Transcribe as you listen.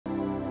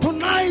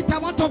Tonight I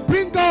want to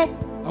bring up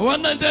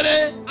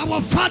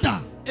our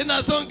Father,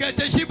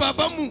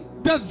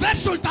 the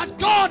vessel that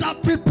God has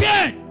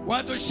prepared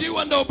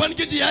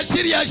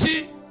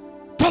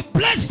to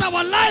bless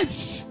our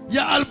lives,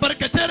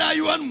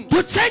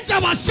 to change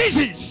our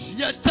seasons.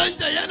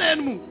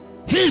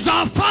 He's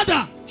our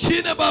Father.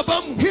 He's a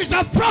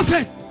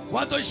prophet.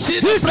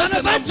 He's an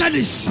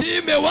evangelist.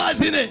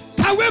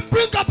 Can we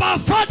bring up our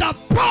Father,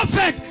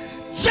 Prophet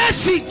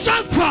Jesse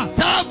Jangfa?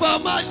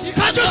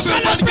 Can you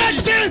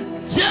celebrate him?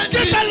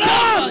 Give the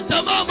Lord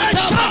a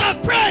shout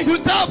of praise.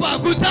 He's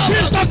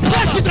the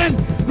President,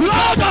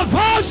 Lord of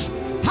Hosts,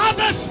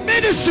 Harvest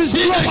Ministries.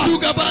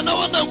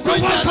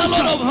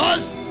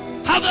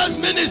 Harvest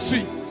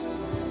Ministry.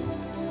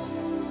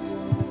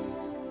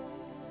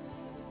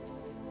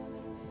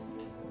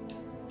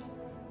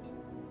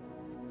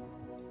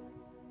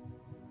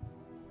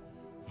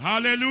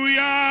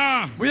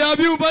 Hallelujah.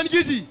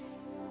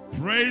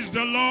 Praise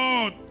the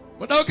Lord.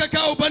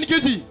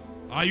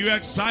 Are you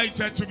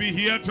excited to be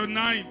here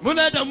tonight?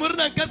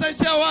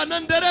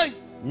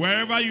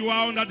 Wherever you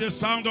are under the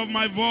sound of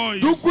my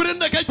voice, I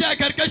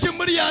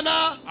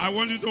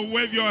want you to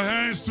wave your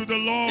hands to the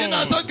Lord.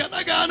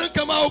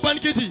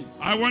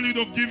 I want you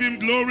to give him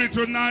glory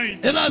tonight.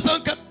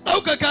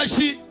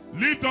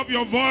 Lift up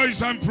your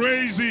voice and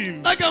praise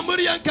him. Lift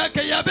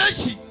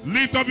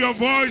up your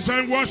voice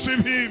and worship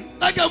him.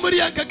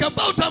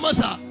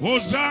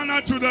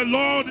 Hosanna to the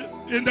Lord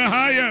in the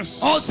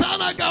highest.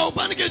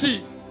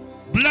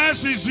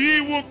 Blessed is he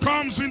who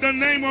comes in the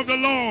name of the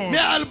Lord.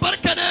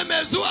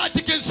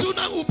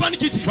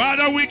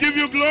 Father, we give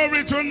you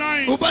glory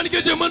tonight,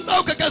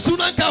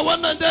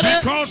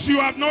 because you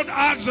have not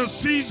asked the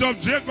seeds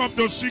of Jacob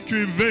to seek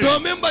you in vain. You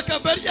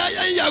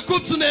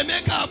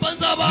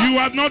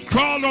have not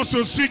called us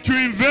to seek you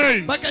in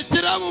vain.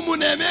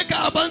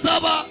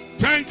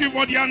 Thank you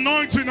for the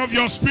anointing of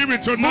your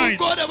spirit tonight.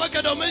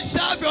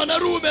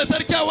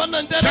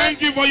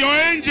 Thank you for your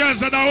angels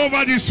that are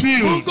over this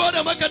field.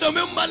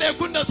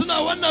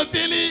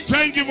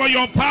 Thank you for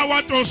your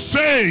power to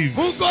save,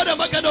 to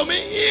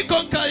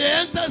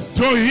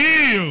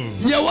heal,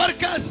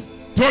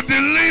 to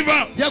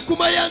deliver,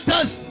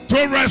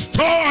 to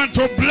restore and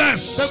to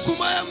bless.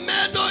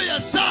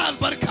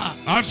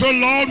 And so,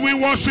 Lord, we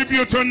worship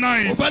you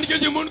tonight. We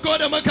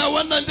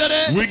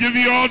give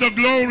you all the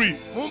glory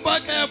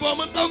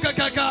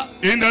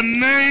in the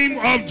name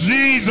of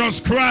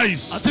Jesus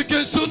Christ.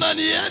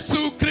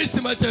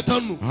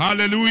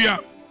 Hallelujah.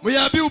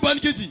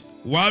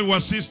 While we're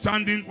still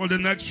standing for the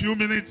next few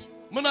minutes,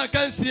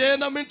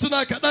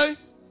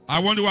 I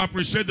want to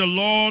appreciate the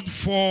Lord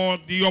for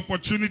the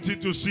opportunity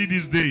to see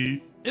this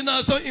day, and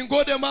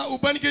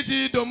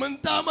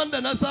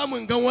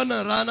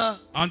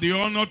the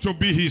honor to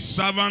be his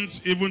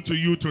servants even to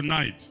you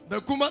tonight.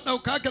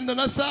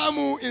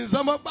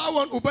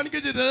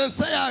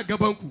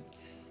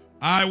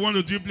 I want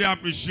to deeply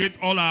appreciate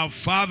all our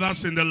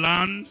fathers in the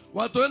land,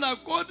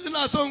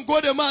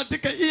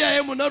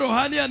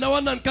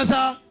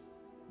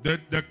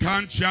 the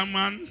CAN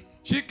chairman,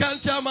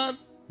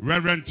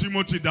 Reverend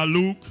Timothy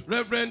Daluk,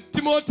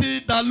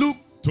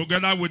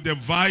 together with the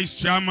vice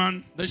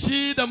chairman,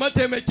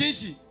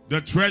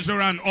 the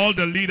treasurer, and all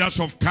the leaders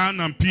of CAN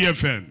and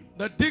PFN,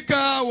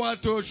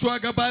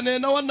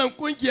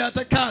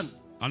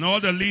 and all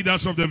the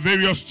leaders of the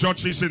various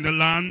churches in the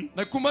land,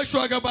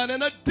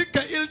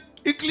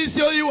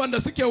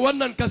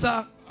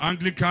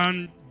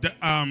 Anglican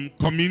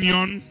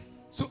Communion.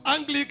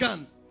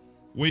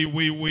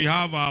 We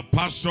have our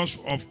pastors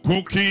of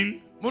Cooking,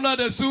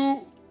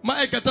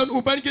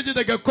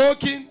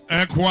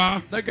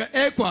 Ekwa,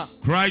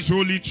 Christ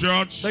Holy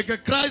Church,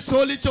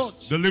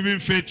 the Living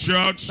Faith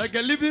Church,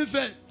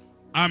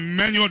 and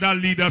many other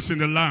leaders in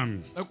the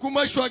land. To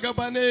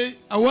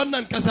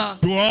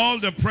all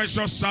the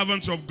precious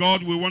servants of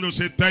God, we want to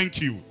say thank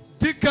you.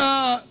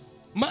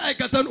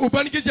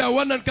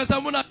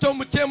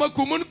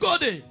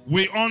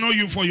 We honor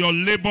you for your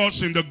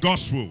labors in the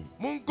gospel.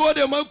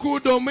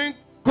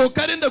 Thank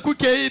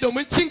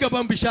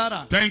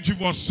you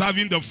for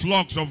serving the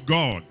flocks of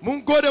God.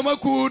 Thank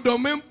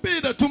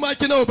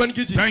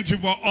you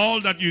for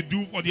all that you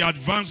do for the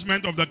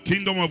advancement of the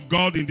kingdom of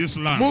God in this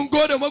land. And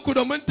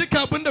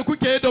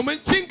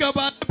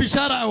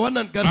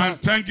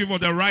thank you for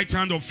the right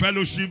hand of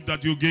fellowship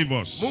that you gave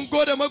us.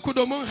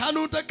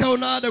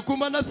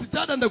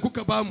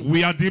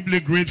 We are deeply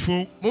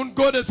grateful.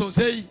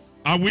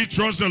 And we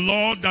trust the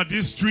Lord that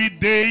these 3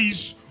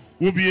 days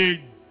will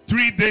be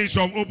 3 days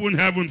of open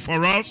heaven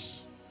for us.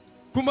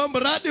 And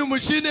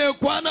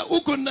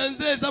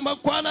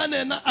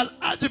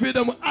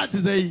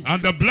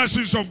the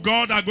blessings of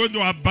God are going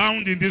to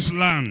abound in this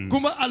land.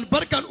 In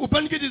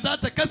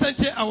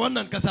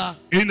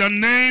the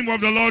name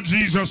of the Lord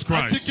Jesus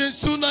Christ.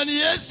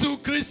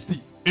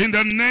 In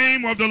the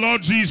name of the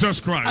Lord Jesus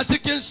Christ.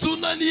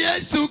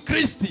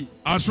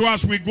 As well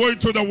as we go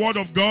into the word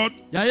of God,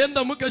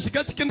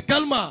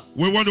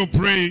 we want to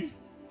pray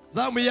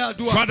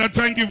Father,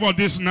 thank you for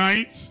this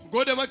night.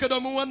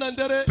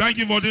 Thank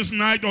you for this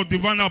night of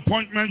divine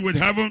appointment with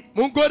heaven.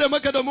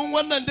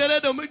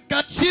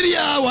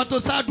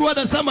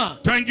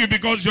 Thank you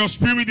because your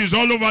spirit is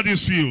all over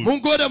this field. We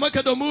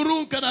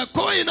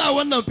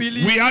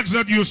ask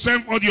that you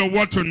send forth your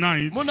word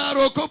tonight. Let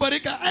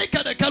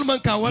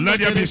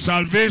there be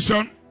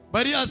salvation.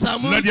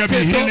 Let there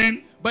be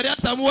healing.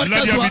 Let there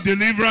be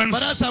deliverance.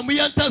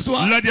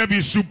 Let there be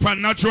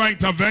supernatural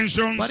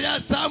interventions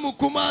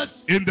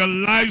in the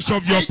lives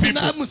of your people.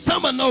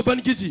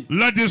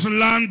 Let this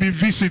land be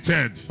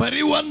visited. Let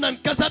there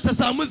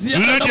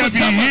be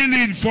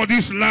healing for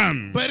this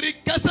land. It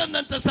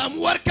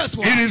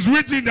is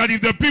written that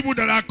if the people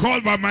that are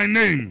called by my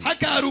name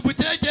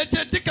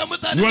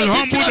will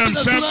humble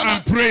themselves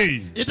and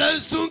pray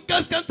and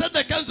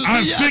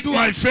seek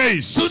my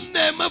face,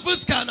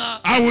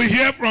 I will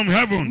hear from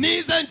heaven.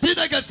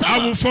 I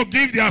will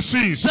forgive their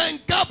sins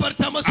and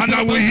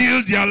I will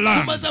heal their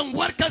land.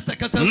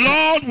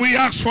 Lord, we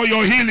ask for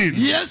your healing.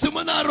 Let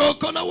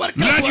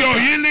your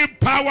healing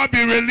power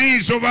be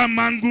released over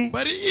Mangu.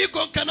 Let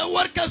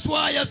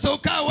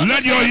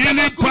your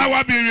healing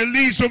power be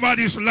released over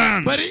this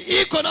land. Let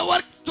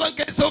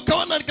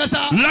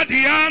the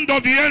hand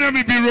of the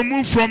enemy be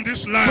removed from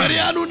this land.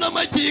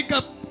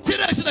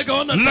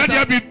 Let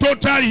there be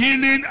total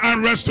healing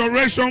and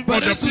restoration for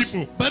the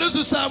people. Let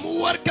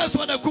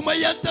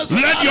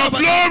your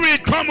glory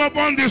come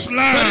upon this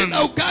land. In the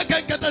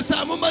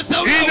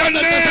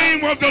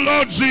name of the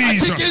Lord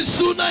Jesus.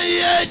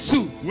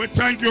 We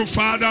thank you,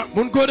 Father.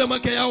 We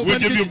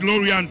give you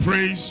glory and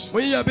praise.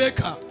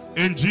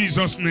 In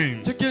Jesus'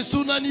 name.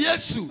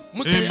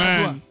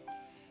 Amen.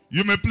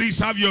 You may please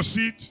have your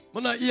seat.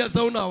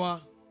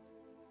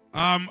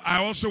 I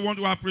also want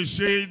to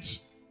appreciate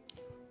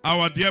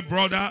our dear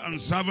brother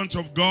and servant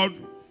of God,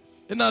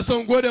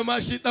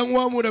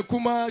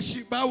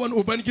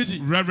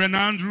 Reverend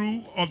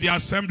Andrew of the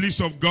Assemblies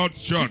of God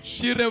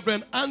Church.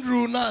 Reverend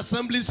Andrew na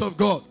Assemblies of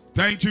God.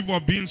 Thank you for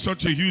being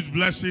such a huge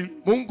blessing.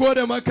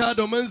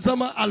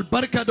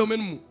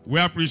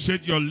 We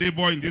appreciate your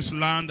labor in this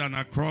land and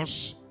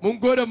across.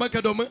 Thank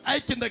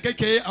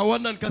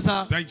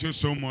you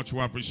so much. We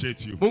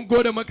appreciate you.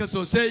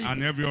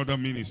 And every other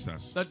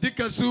ministers.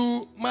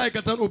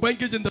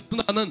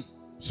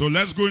 So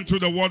let's go into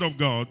the Word of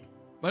God.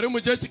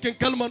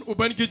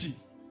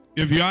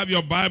 If you have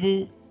your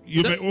Bible,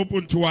 you may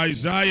open to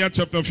Isaiah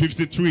chapter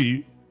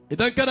 53.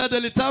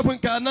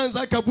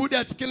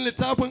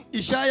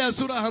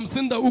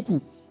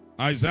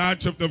 Isaiah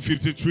chapter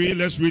 53,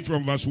 let's read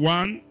from verse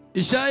 1.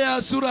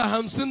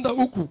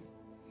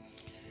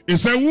 It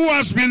says, who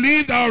has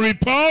believed our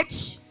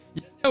reports?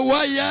 And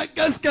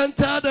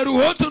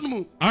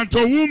to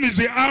whom is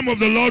the arm of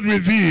the Lord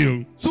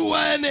revealed?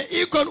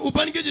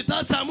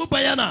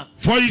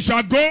 For he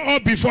shall go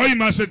up before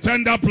him as a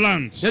tender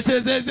plant, and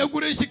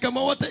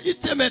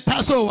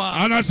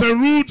as a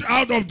root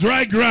out of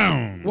dry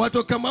ground.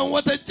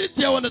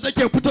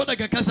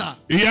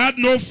 He had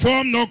no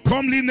form nor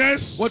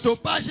comeliness,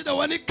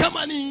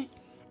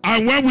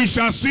 and when we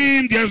shall see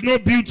him, there is no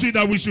beauty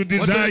that we should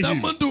desire him.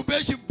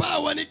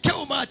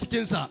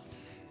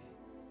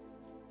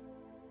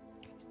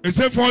 It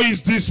said, for he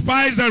is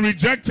despised and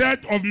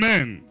rejected of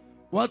men,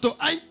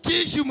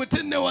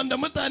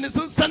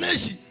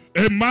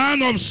 a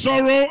man of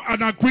sorrow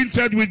and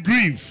acquainted with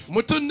grief.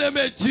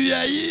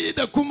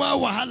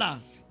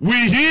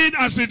 We hid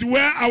as it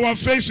were our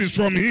faces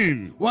from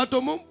him.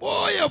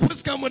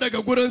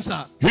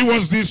 He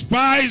was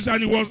despised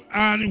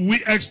and we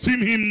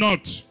esteem him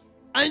not.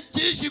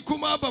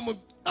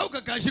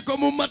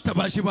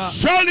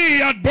 Surely he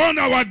had borne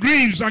our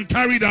griefs and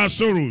carried our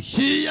sorrows.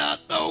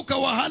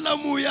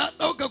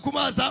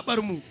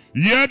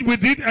 Yet we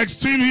did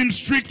esteem him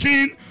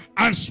stricken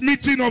and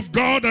smitten of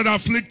God and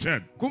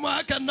afflicted.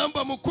 But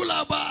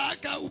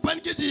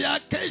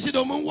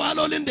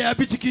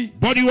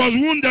he was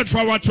wounded for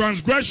our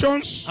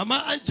transgressions,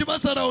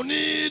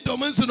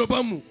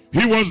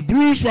 he was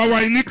bruised for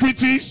our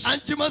iniquities.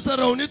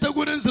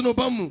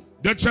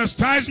 The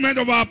chastisement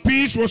of our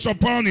peace was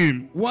upon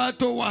him, and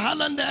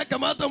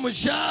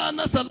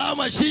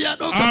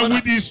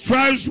with his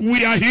stripes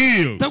we are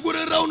healed.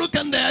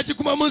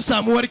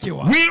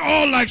 We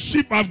all like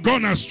sheep have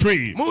gone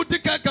astray. We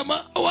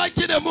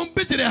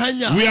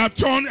have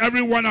turned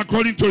everyone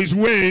according to his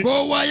way,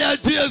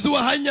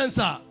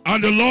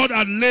 and the Lord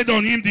had laid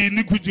on him the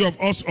iniquity of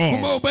us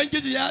all.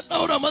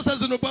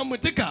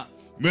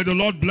 May the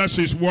Lord bless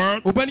his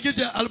word. In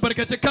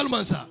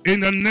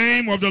the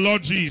name of the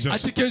Lord Jesus.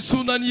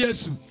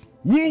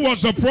 Who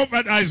was the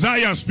prophet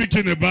Isaiah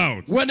speaking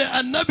about?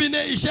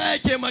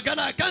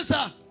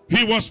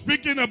 He was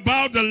speaking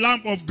about the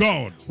Lamb of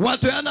God.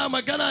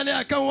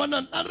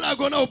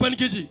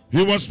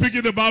 He was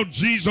speaking about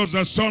Jesus,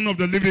 the Son of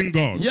the living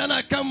God.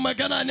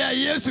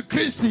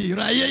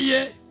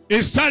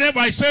 It started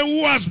by saying,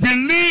 who has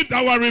believed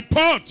our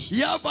report?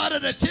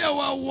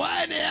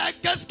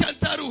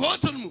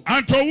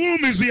 And to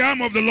whom is the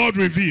arm of the Lord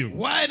revealed?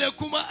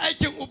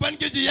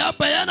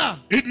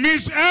 It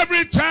means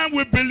every time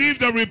we believe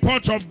the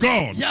report of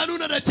God, the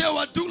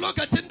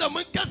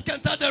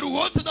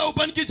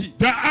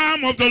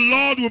arm of the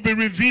Lord will be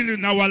revealed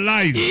in our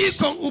lives.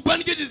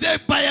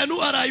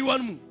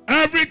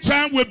 Every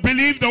time we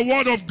believe the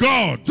word of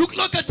God,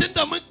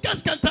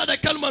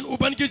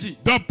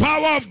 the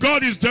power of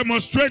God is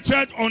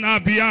demonstrated on our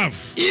behalf.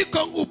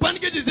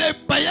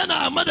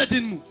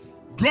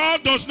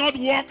 God does not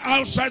walk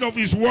outside of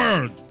his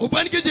word.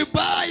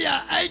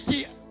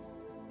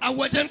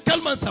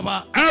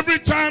 Every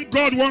time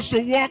God wants to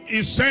walk,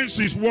 he sends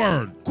his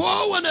word.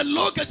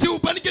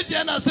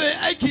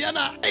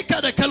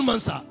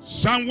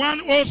 Psalm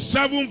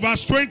 107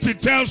 verse 20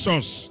 tells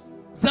us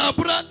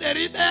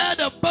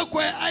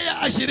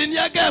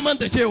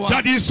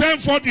that he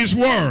sent forth his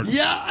word,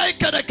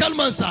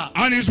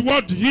 and his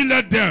word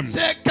healed them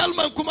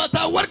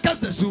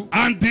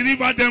and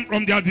delivered them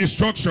from their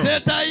destruction.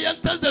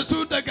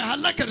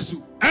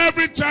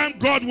 Every time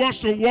God wants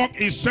to walk,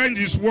 he sends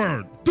his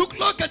word. So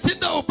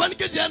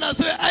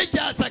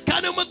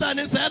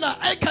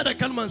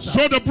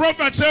the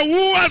prophet said,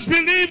 who has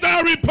believed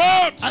our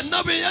report?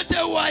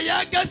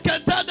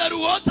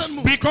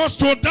 Because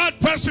to that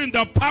person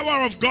the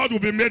power of God will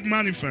be made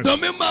manifest.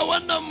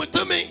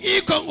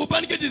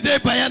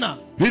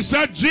 He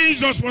said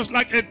Jesus was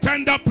like a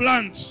tender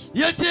plant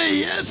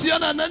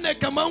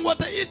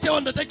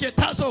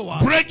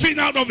breaking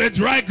out of a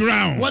dry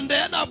ground.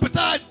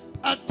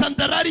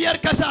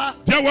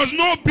 There was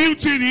no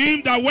beauty in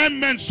him that when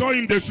men saw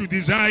him they should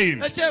desire him.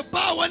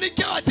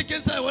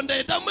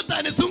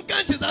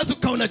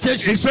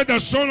 He said the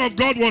Son of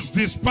God was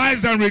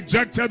despised and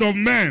rejected of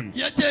men.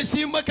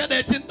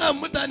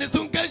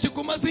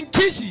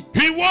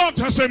 He walked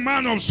as a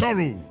man of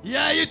sorrow.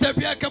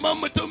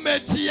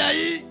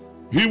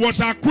 He was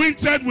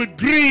acquainted with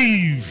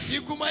grief.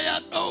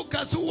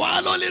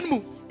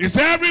 He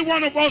said every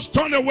one of us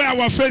turned away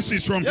our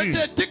faces from him.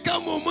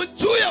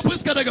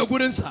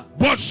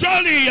 But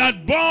surely he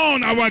had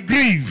borne our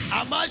grief.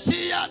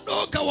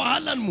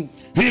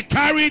 He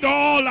carried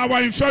all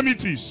our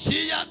infirmities.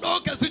 He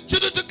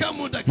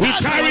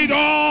carried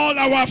all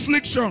our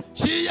affliction.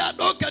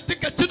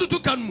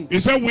 He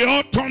said we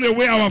all turned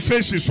away our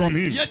faces from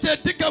him.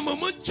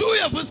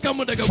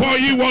 For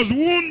he was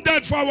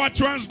wounded for our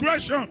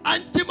transgression.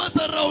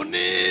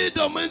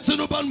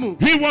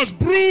 He was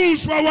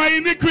bruised for our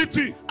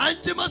iniquity.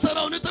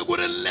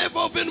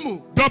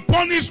 The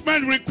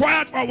punishment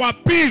required for our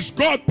peace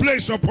God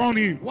placed upon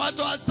him.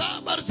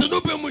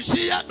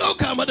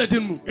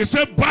 He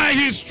said by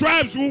his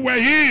stripes we were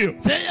healed.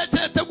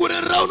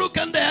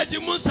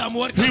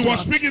 He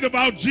was speaking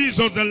about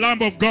Jesus, the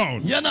Lamb of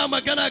God,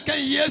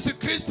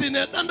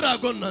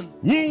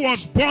 who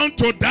was born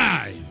to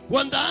die,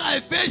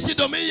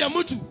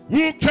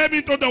 who came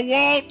into the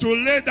world to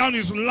lay down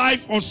his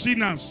life for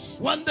sinners.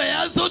 He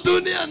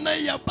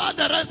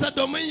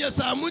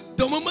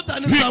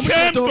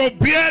came to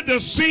bear the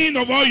sin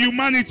of all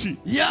humanity.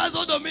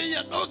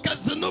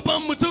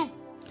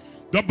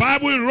 The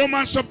Bible in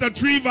Romans chapter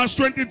 3 verse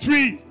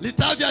 23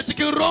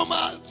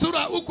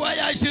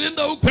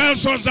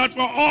 tells us that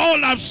for all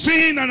have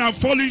sinned and have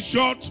fallen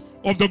short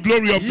of the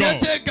glory of God.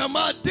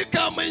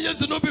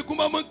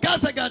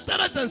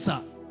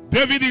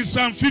 David in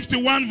Psalm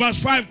 51 verse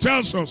 5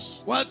 tells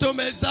us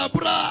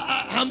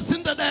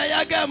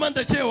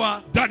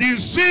that in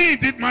sin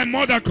did my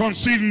mother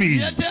conceive me.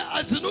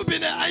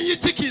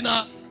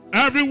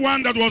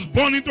 Everyone that was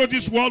born into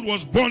this world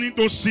was born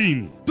into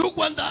sin.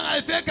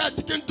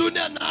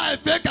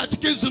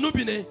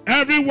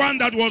 Everyone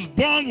that was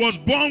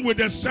born with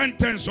the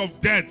sentence of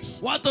death.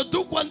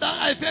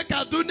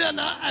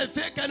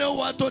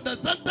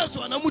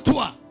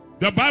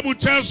 The Bible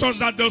tells us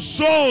that the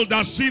soul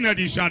that sinned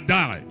it shall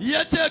die.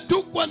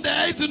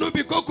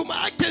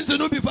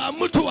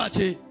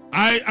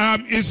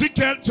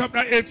 Ezekiel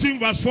chapter 18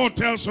 verse 4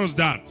 tells us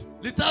that.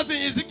 He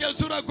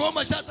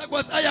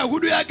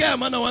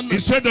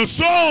said the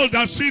soul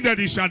that sinned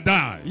it shall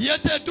die.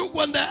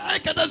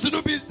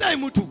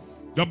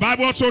 The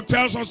Bible also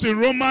tells us in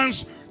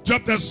Romans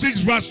chapter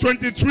 6 verse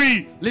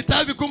 23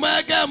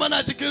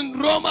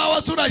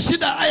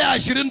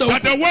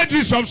 that the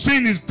wages of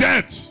sin is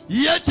death,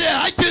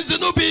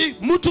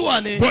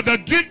 but the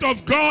gift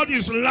of God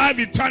is life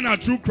eternal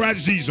through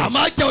Christ Jesus.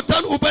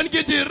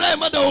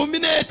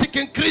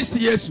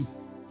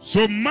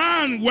 So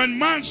when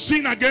man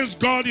sinned against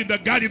God in the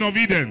Garden of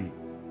Eden,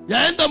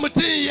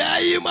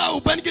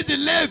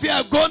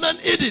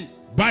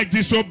 by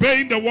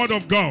disobeying the word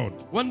of God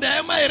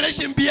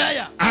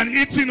and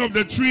eating of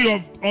the tree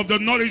of the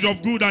knowledge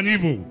of good and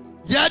evil,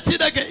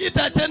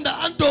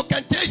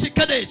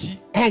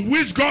 of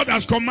which God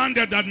has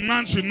commanded that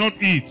man should not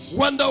eat.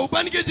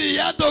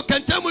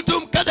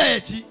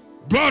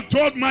 God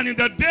told man, in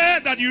the day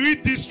that you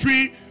eat this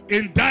tree,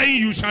 in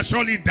dying you shall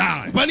surely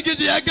die.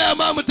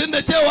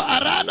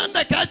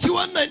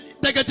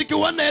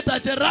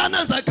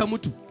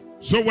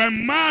 So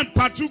when man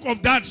partook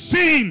of that,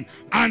 sin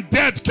and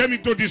death came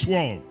into this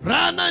world.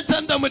 And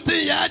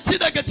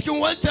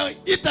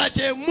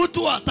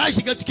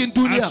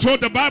so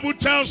the Bible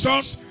tells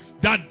us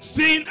that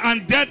sin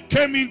and death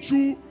came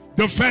into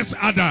the first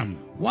Adam.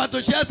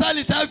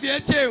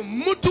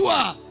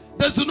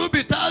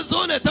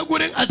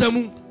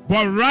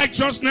 But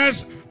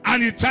righteousness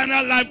and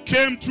eternal life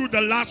came through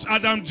the last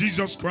Adam,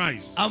 Jesus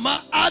Christ.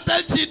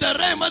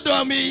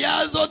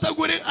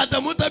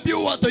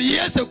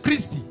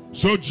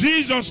 So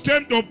Jesus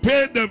came to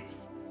pay the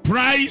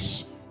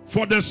price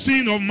for the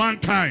sin of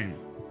mankind.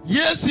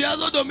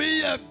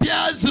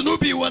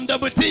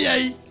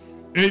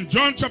 In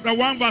John chapter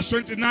 1 verse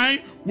 29,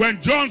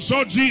 when John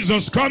saw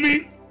Jesus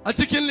coming,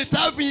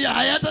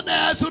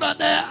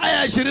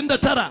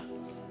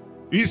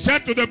 he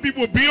said to the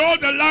people,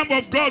 behold the Lamb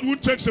of God who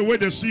takes away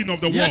the sin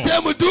of the world.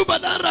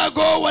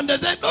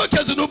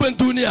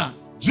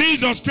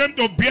 Jesus came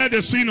to bear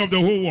the sin of the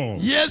whole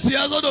world.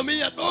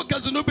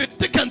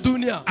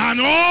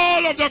 And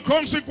all of the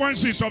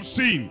consequences of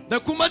sin.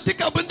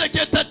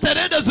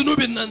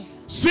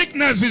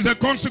 Sickness is the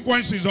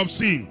consequences of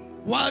sin.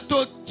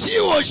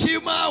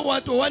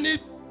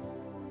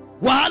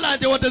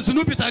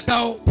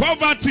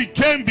 Poverty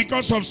came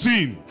because of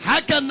sin.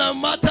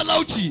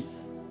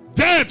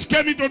 Death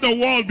came into the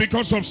world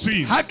because of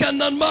sin.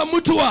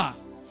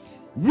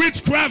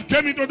 Witchcraft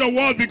came into the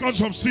world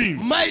because of sin.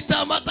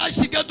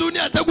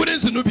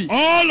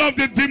 All of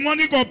the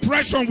demonic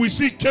oppression we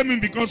see came in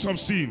because of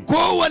sin.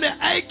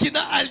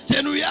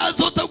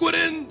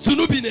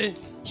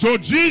 So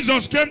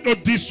Jesus came to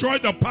destroy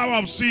the power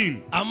of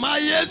sin. The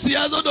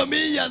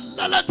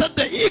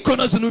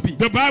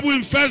Bible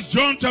in 1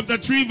 John chapter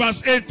 3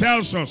 verse 8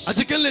 tells us.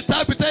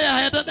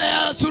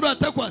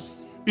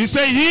 He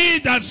said, he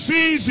that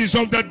sins is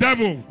of the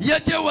devil.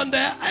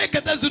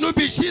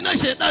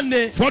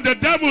 For the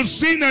devil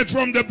sinned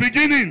from the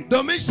beginning.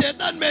 But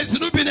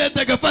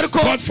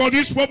for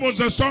this purpose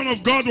the Son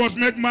of God was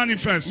made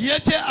manifest,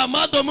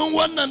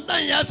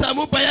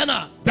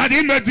 that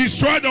he may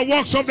destroy the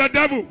works of the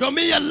devil.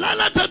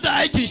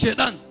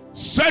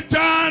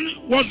 Satan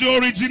was the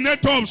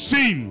originator of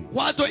sin.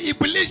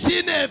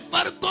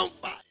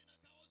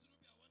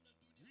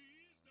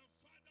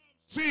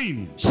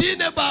 Sin. He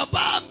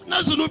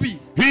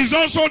is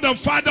also the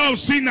father of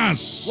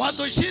sinners. But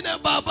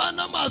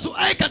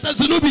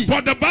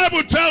the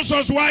Bible tells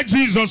us why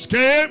Jesus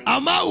came.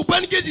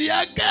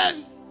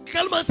 He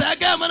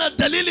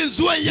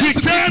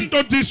came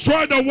to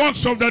destroy the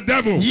works of the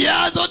devil.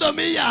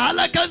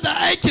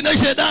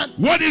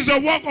 What is the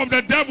work of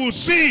the devil?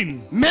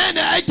 Sin.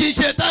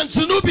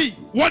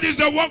 What is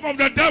the work of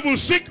the devil?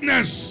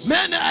 Sickness.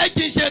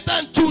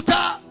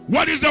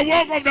 What is the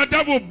work of the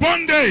devil?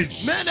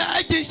 Bondage.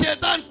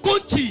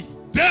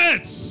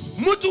 Death.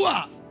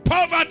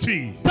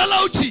 Poverty.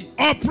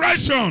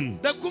 Oppression.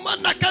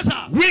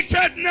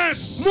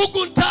 Wickedness.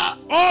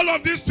 All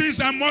of these things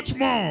and much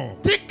more.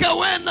 They are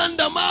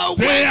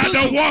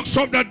the works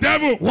of the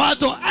devil.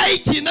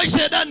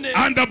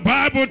 And the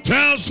Bible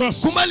tells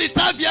us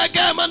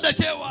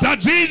that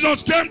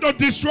Jesus came to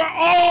destroy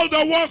all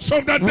the works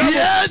of the devil.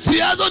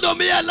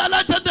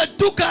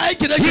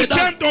 He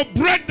came to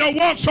break the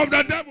works of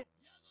the devil.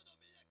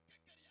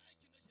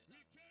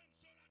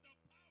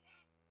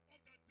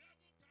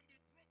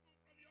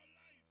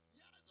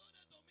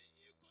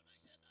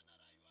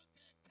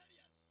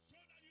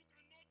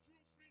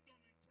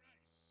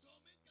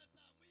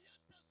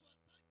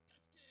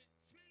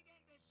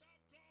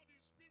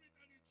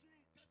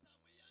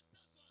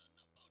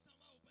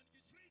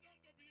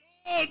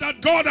 All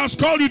that God has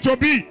called you to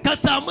be. So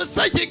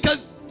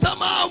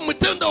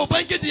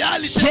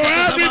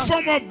every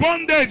form of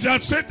bondage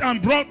that Satan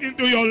brought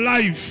into your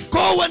life,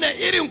 God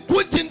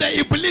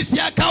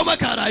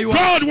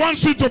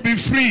wants you to be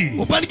free.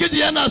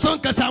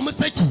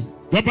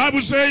 The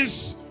Bible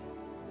says,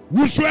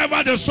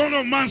 whosoever the Son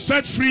of Man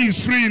set free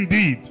is free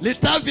indeed.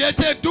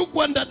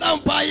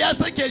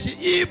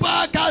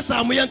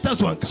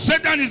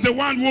 Satan is the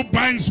one who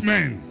binds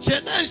men.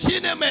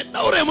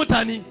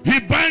 He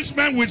binds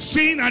men with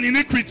sin and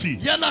iniquity.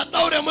 He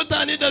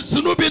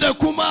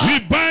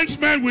binds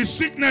men with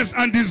sickness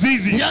and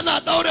diseases.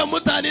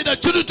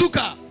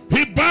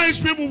 He binds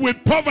people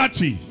with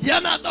poverty. He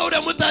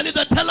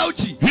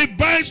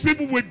binds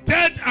people with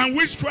death and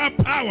witchcraft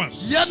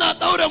powers. He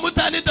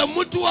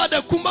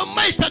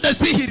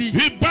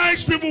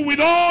binds people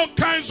with all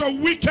kinds of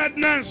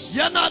wickedness.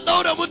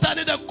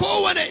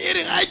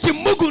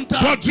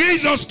 But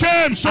Jesus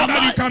came so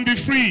that you can be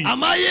free.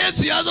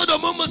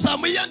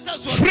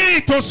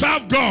 Free to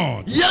serve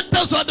God.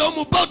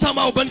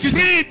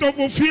 Free to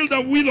fulfill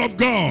the will of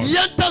God.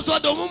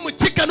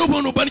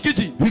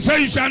 He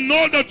said, you shall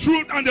know the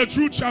truth, and the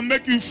truth shall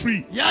make you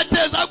free.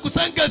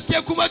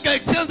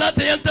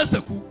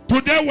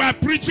 Today we are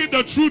preaching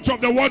the truth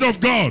of the word of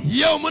God,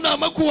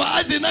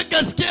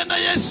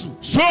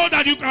 so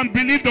that you can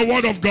believe the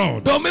word of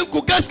God.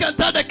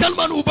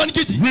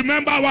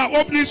 Remember our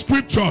opening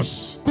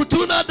scriptures.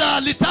 Kutuna da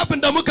littafin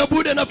da muka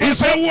bude na farko. He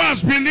said, who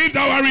has believed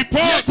our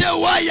report? Ya ce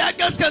wa ya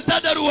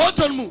gaskanta da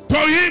rahoton mu. To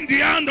him the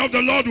hand of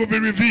the Lord will be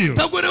revealed.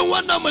 Ta gurin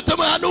wannan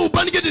mutumin hannu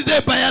Ubangiji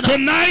zai bayyana.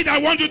 Tonight I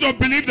want you to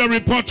believe the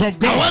report of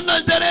God.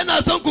 Wannan dare na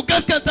son ku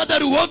gaskanta da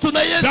rahoto na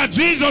Yesu. That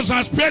Jesus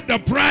has paid the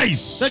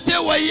price. Da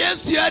cewa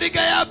Yesu ya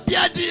riga ya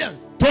biya diyan.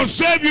 To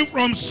save you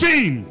from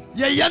sin.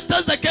 Ya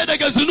yanta zakai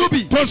daga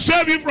zunubi. To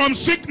save you from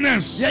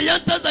sickness. Ya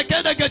yanta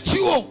zakai daga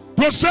ciwo.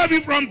 To save you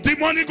from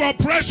demonic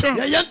oppression.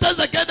 Ya yanta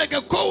zakai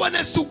daga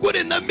kowane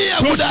suguri na miya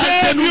To guda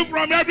save aljanu. you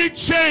from every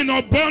chain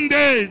of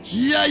bondage.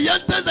 Ya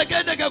yanta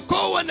zakai daga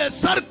kowane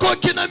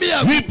sarkoki na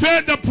miya. He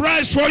paid the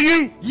price for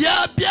you.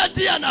 Ya biya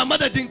diyan a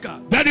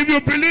madadinka. That if you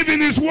believe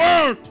in His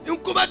word, In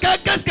kuma ka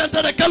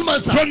gaskanta da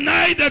kalmansa.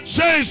 tonight the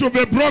chains will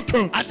be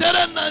broken. A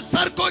daren nan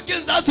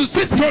sarkokin za su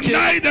sisike.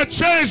 Tonight the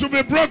chains will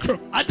be broken.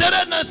 A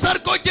daren nan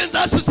sarkokin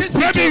za su Maybe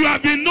sisike. you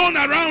have been known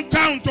around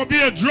town to be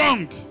a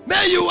drunk. Me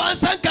yiwu an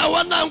san ka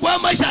wannan angwa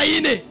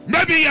mashayi ne.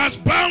 Maybe He has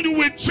bound you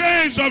with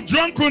chains of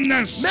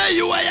drunkenness. Me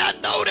yiwu ya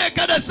daure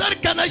ka da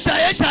sarka na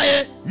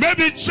shaye-shaye.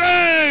 Maybe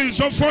chains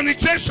of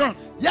fornication.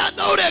 Ya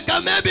daure ka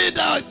maybe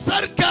da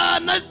sarka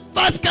na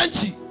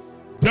faskanci.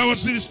 There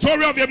was the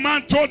story of a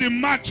man told in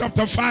Mark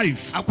chapter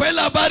 5. Akwai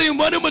labarin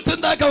wani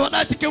mutum da aka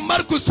faɗa cikin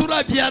Markus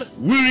Sura 5.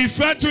 We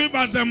refer to him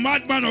as the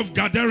madman of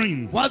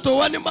Gadarene. Wato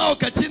wani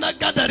mahaukaci na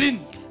Gadarin.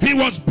 He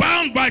was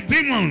bound by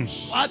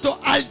demons Wato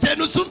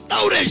aljanu sun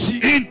daure shi.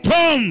 in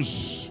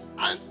tongues.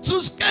 An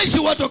kai shi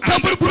wato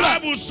And the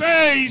kaburbura. Bible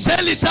says Sai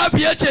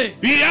littafi ya ce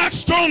he had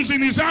stones in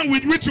his hand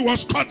with which he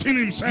was cutting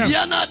himself.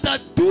 yana da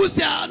dutse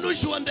a hannun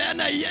shi wanda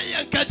yana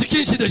yayyanka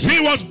jikin shi da shi. He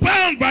was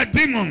bound by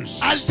demons.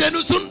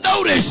 Aljanu sun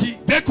daure shi.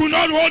 They could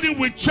not hold him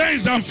with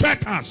chains and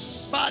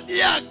fetters. Ba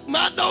iya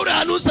ma daure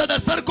hannunsa da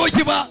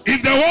sarkoki ba.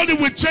 If they hold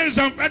him with chains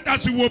and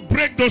fetters, he will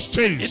break those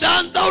chains.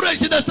 Idan an daure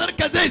shi da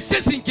sarka zai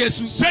sisinke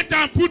su.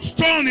 Satan put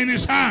stone in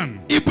his hand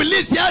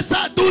Iblis ya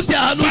sa dutse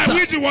a by hannunsa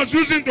which he was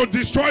using to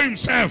destroy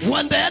himself.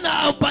 wanda yana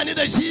amfani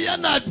da shi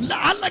yana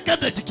halakar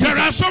da There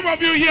jikinsa. are some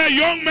of you here,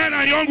 young men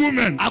and young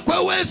women.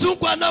 Akwai wasu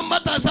kwanan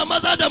matasa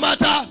maza da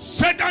mata.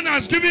 Satan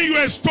has given you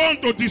a stone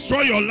to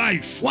destroy your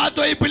life.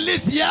 Wato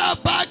Iblis ya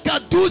baka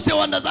dutse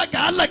wanda zaka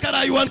halaka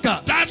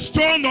rayuwanka. That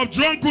stone of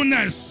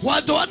drunkenness.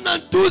 Wato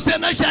wannan dutse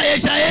na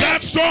shaye-shaye.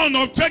 That stone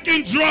of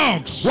taking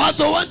drugs.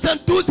 Wato wancan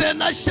dutse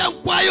na shan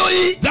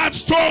kwayoyi. That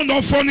stone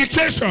of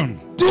fornication.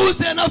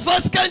 Dutse na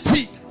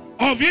faskanci.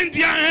 Of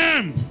Indian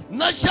hemp.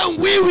 Na shan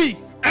wiwi.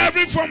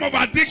 Every form of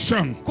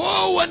addiction.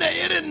 Kowane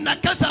irin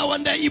nakasa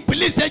wanda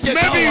Iblis yake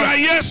Maybe you are kawo.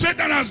 here,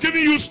 Satan has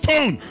given you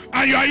stone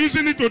and you are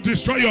using it to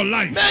destroy your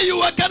life. Me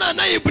yiwa kana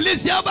na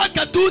Iblis ya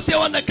baka dutse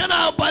wanda kana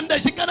amfani da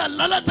shi kana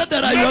lalata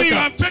da Maybe you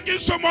rayuwarka. have taken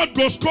so much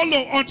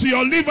goskolo until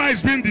your liver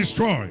is being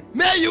destroyed.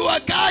 Me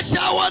yiwa ka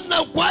sha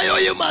wannan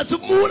kwayoyi masu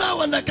muna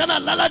wanda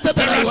kana lalata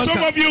da There are some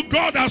rayuwarka. of you,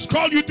 God has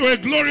called you to a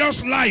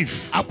glorious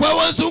life. Akwai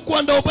wasu ku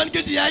wanda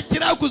Ubangiji ya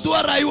kira ku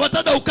zuwa rayuwa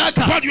ta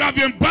daukaka. But you have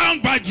been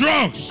bound by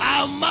drugs.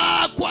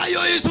 Amma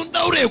kwayoyi sun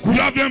daure ku.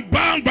 You have been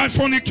bound by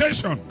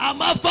fornication.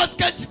 Amma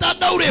faskanci ta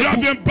daure You have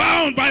ku. been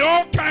bound by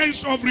all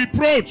kinds of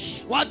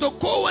reproach. Wato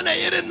kowane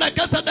irin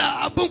nakasa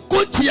da abin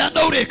kunci ya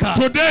daure ka.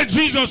 Today,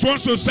 Jesus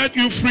wants to set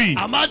you free.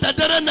 Amma da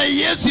daren nan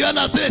Yesu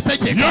yana so ya sake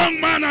ka. Young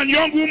man and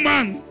young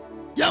woman,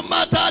 Yan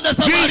mata da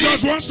Jesus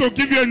samari. wants to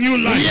give you a new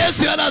life.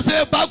 Yesu yana so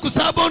ya baku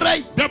sabon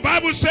rai. The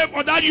Bible said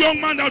for that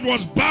young man that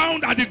was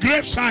bound at the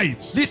graveside,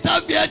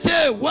 Littafi ya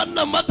ce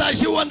wannan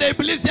matashi wanda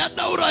Iblis ya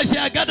daura shi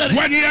a gadar.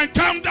 when he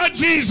encountered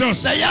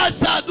Jesus, Da ya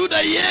sadu da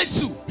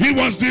Yesu he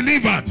was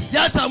delivered.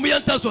 ya samu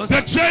yanta The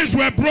sonsa. chains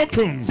were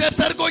broken. Sai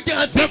sarkokin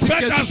an The sisike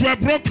fetters su. were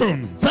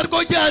broken.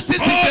 Sarkokin an All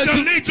sisike the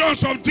su.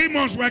 legions of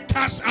demons were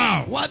cast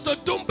out. Wato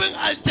tumbin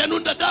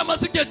aljanun da dama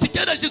suke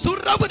cike da shi sun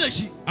rabu da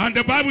shi. And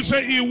the Bible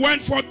said he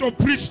went forth to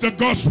preach the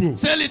gospel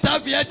Sai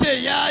littafi ya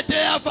ce ya je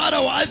ya fara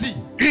wa'azi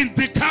in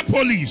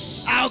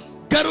Decapolis. a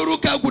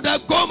garuruka guda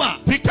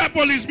 10.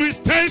 Decapolis means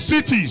 10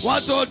 cities.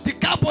 Wato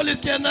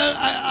Decapolis kenan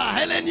a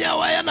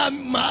Heleniyawa yana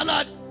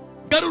ma'ana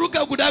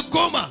garuruka guda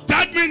 10.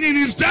 That means in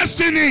his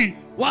destiny,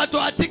 Wato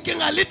a cikin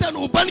halittar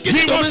he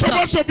Ubangiji was domin sa.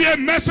 supposed to be a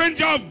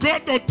messenger of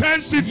God to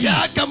 10 cities,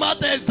 Ya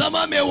kamata ya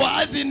zama mai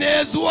wa'azi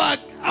ne zuwa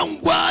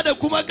angwa da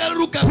kuma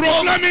garuruka 10.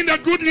 proclaiming the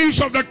good news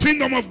of the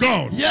kingdom of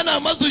God. Yana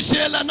masu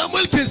shela na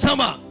mulkin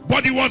sama.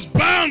 But he was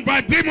bound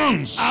by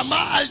demons. Amma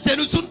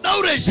aljanu sun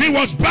daure He shi.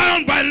 was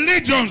bound by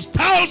legions,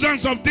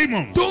 thousands of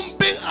demons.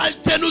 Tumbin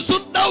aljanu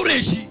sun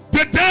daure shi.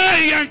 The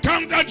day he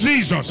encountered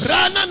Jesus,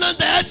 Ranar nan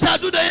da ya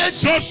sadu da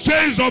Yesu. those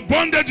chains of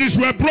bondages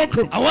were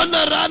broken. A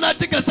wannan rana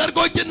tika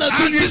sarkokin nan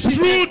sun And his sisi.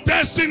 true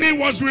destiny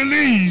was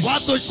released.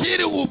 Wato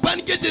shirin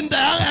Ubangijin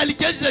da an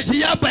halike shi da shi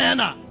ya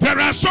bayana. There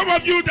are some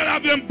of you that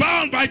have been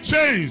bound by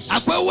chains.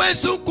 Akwai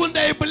wasu kun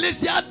da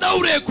Iblis ya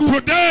daure ku.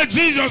 Today,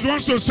 Jesus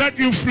wants to set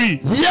you free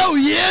Yau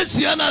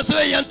Yesu yana so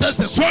ya yanta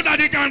sa so that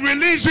he can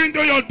release you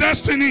into your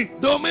destiny.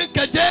 domin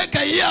ka je ka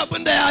yi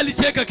abin da ya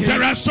halice ka There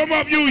kai. are some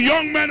of you,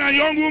 young men and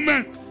young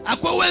women,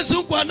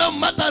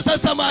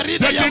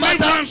 The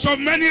deliverance of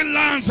many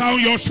lands are on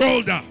your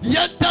shoulder.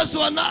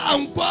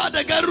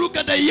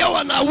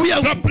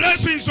 The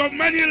blessings of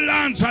many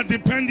lands are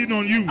depending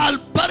on you.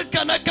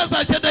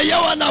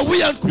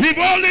 If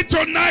only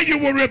tonight you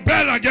will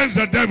rebel against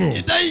the devil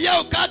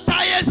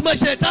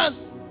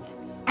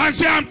and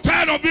say, I'm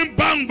tired of being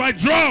bound by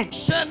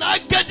drugs. I'm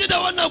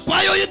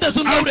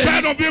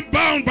tired of being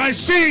bound by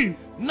sin.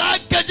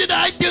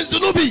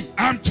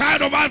 I'm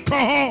tired of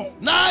alcohol.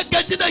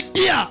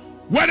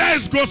 Whether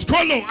it's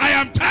Goskolo, I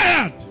am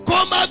tired.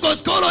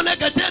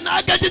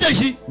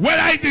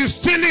 Whether it is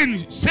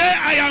stealing, say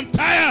I am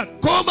tired.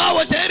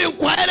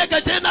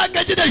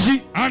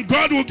 And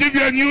God will give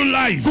you a new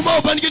life.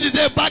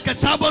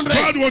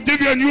 God will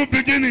give you a new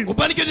beginning.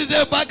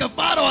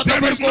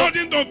 There is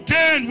nothing to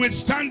gain with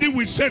standing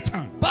with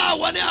Satan.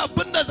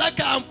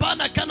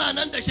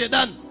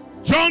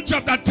 John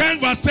chapter 10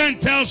 verse 10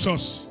 tells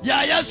us. He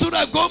said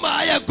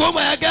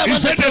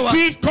the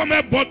thief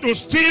cometh but to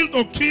steal,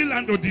 to kill,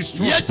 and to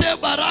destroy.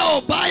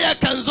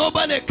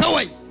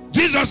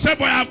 Jesus said,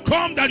 but I have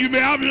come that you may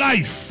have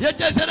life. And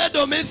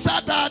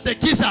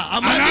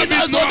have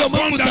it more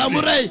abundantly.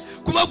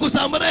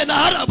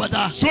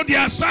 So the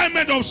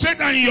assignment of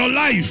Satan in your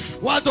life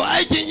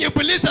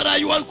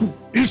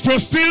is to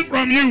steal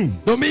from you,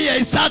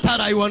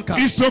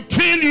 is to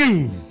kill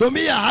you,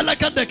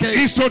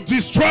 is to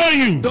destroy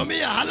you,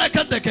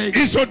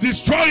 is to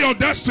destroy your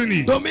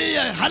destiny,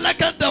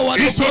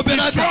 is to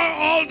destroy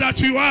all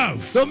that you have.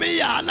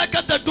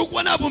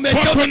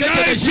 But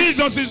tonight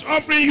Jesus is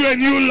offering you a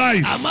new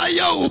life,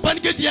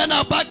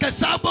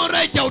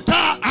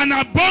 an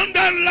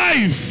abundant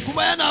life,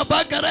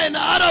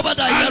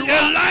 and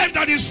a life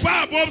that is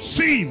far above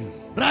sin.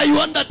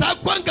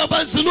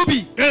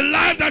 A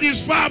life that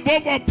is far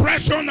above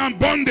oppression and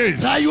bondage.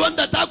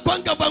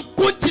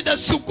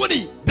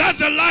 That's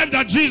the life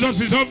that Jesus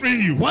is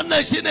offering you.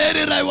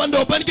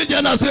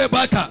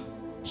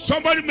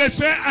 Somebody may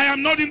say, I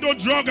am not into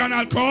drug and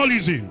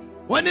alcoholism.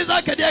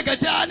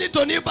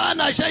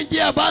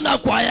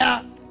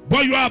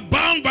 But you are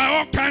bound by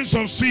all kinds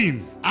of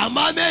sin.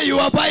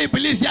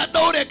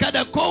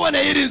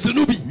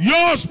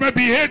 Yours may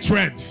be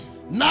hatred.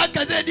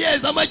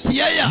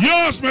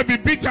 Yours may be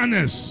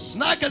bitterness.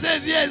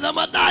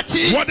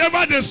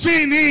 Whatever the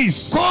sin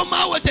is,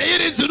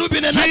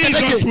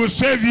 Jesus will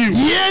save you. He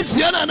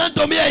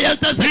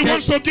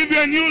wants to give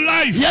you a new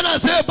life.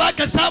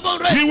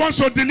 He wants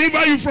to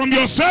deliver you from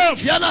yourself.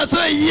 He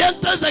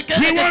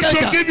wants to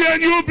give you a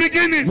new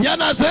beginning. He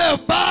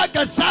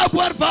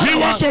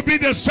wants to be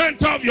the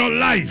center of your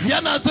life. He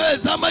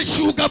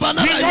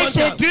wants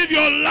to give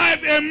your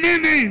life a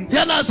meaning. He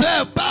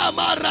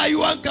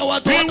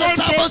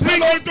wants to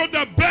bring you to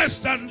the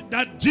best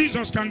that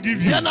Jesus can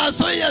give you.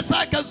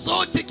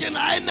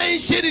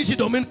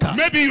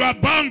 Maybe you are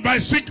bound by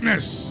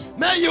sickness,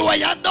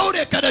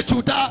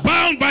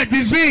 bound by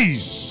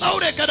disease.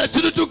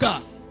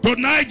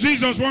 Tonight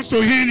Jesus wants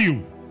to heal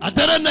you.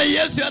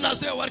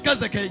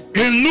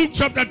 In Luke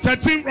chapter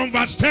 13 from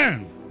verse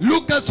 10,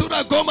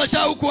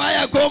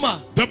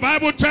 the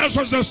Bible tells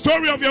us the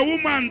story of a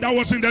woman that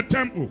was in the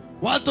temple.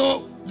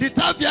 She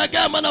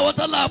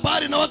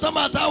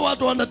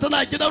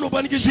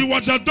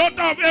was a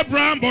daughter of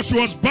Abraham, but she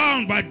was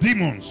bound by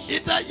demons.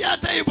 And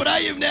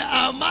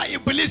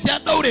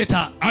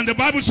the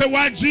Bible said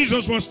while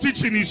Jesus was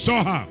teaching, he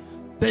saw her.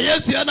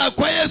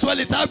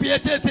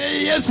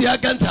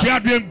 She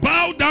had been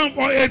bowed down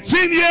for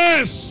 18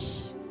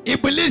 years. And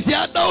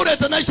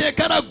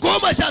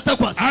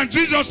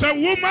Jesus said,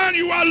 woman,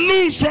 you are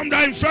loose from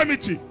thy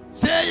infirmity. He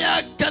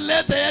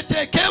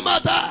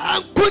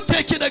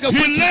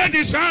laid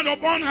his hand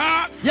upon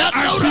her and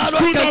she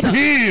stood up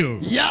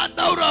healed.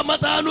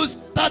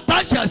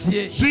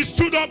 She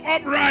stood up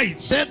upright.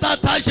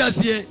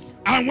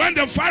 And when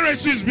the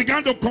Pharisees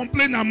began to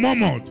complain and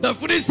murmured,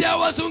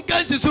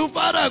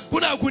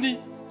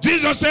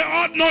 Jesus said,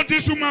 ought not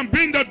this woman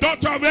being the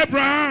daughter of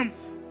Abraham,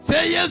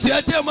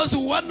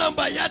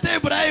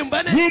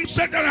 whom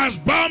Satan has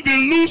bound, be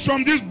loose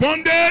from this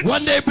bondage?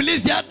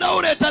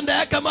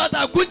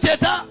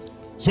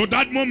 So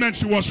that moment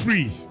she was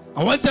free.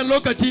 When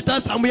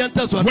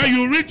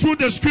you read through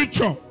the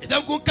scripture,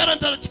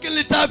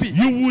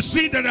 you will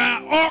see that there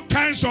are all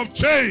kinds of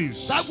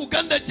chains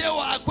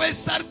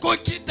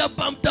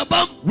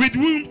with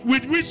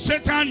which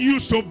Satan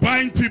used to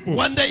bind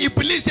people. And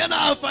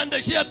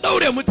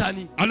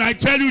I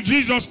tell you,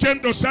 Jesus came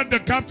to set the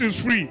captives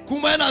free.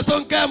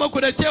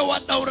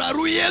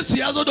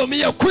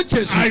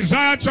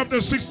 Isaiah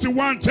chapter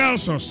 61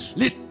 tells us,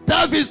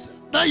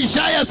 he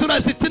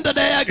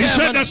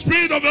said, the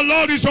Spirit of the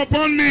Lord is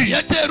upon me,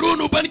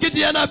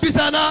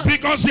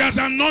 because he has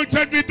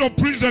anointed me to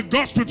preach the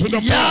gospel to the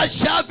poor.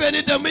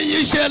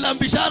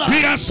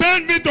 He has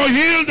sent me to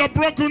heal the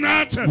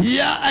brokenhearted,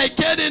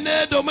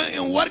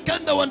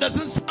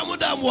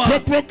 to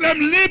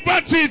proclaim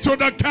liberty to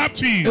the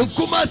captives, and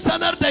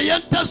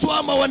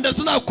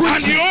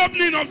the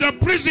opening of the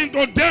prison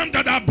to them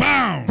that are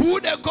bound,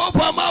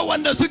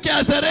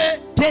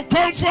 To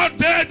comfort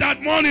they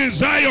that mourn in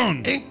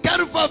Zion. In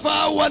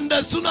karfafa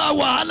wanda suna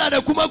wahala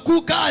da kuma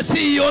kuka a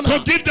Sihiyona.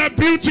 To give them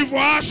beauty for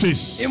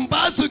ashes. In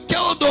ba su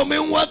kyau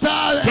domin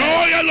wata. The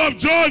oil of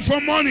joy for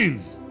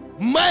mourning.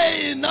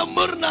 Mai na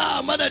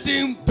murna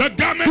madadin. The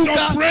garment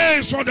of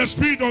praise for the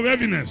spirit of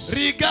heaviness.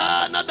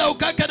 Riga na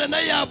daukaka da na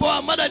yabo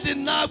a madadin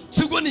na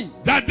tsuguni.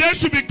 That they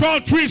should be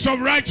called trees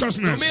of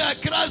righteousness. Domin a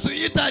kira su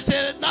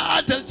itace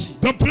na adalci.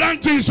 The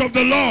plantings of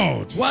the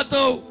Lord.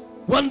 Wato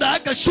wanda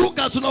aka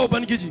shuka su na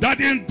Ubangiji.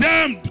 That in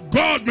them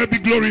God may be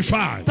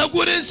glorified. Ta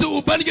gurin su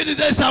Ubangiji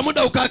zai samu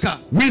daukaka.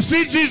 We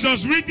see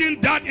Jesus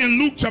reading that in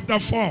Luke chapter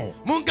 4.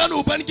 Mun gan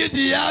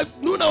Ubangiji ya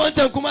nuna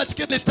wancan kuma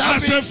cikin littafin.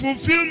 As a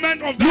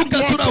fulfillment of that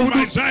word from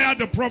Isaiah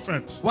the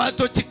prophet.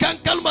 Wato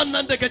cikan kalman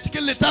nan daga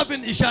cikin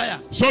littafin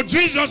Ishaya. So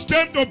Jesus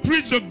came to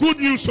preach the good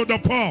news to the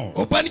poor.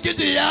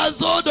 Ubangiji ya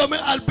zo domin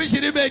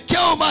albishiri mai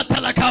kyau ma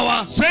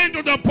talakawa. Saying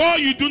to the poor,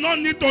 you do not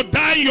need to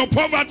die in your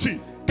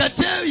poverty. Ya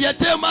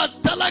ce ma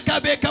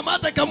talaka bai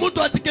kamata ka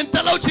mutu a cikin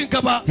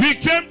talaucinka ba. He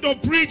came to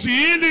preach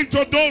healing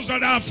to those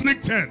that are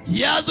afflicted.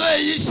 Ya zo ya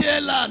yi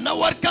shela na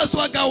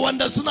warkaswa ga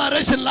wanda suna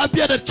rashin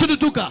lafiya da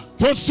cututtuka.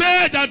 To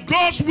say that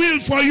God's will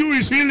for you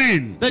is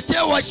healing. Da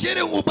cewa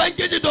shirin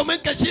Ubangiji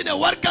domin ka shine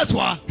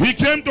warkaswa. He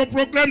came to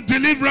proclaim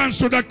deliverance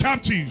to the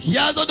captives.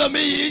 Ya zo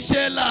domin yi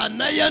shela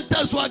na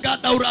yantaswa ga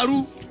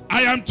dauraru.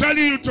 I am telling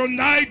you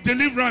tonight,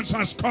 deliverance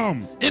has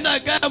come.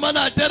 Ina gaya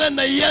mana daren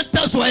na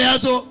yantaswa ya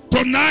zo.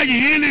 Tonight,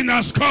 healing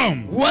has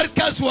come.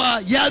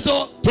 Warkaswa ya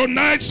zo.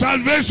 Tonight,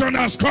 salvation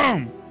has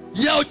come.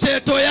 Yau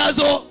ceto ya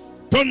zo.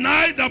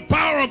 Tonight, the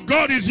power of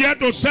God is here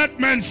to set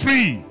men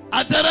free.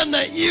 A daren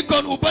na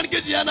ikon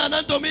Ubangiji yana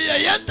nan domin ya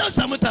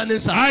yantasa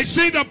mutanensa. I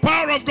see the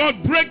power of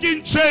God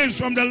breaking chains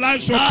from the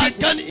lives of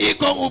people. Kan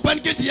ikon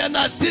Ubangiji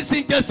yana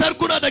sisinke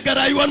sarkuna daga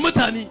rayuwar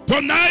mutane.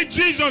 Tonight,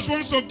 Jesus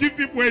wants to give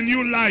people a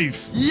new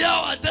life.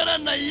 Yau a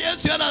daren na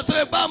Yesu yana so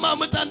ya ba ma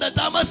mutane da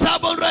dama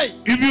sabon rai.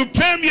 If you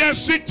came here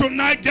sick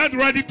tonight, get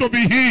ready to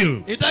be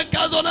healed. Idan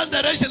ka zo nan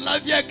da rashin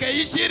lafiya ka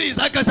yi shiri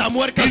za ka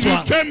samu If you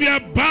warkaswa. came here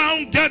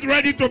bound, get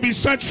ready to be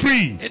set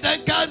free.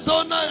 Idan ka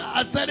zo nan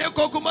a sare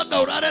ko kuma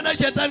daurare na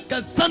shaitan ka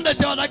san da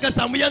cewa za ka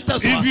samu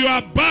yantaswa. If you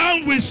are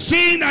bound with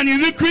sin and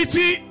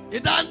iniquity,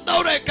 Idan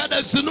daure ka da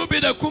zunubi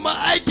da kuma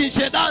aikin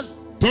shaitan.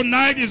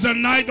 tonight is a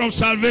night of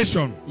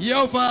salvation.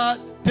 Yau fa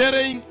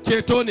daren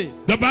ceto ne.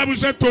 The Bible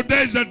said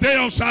today is the day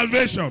of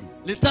salvation.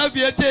 Littafi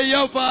ya ce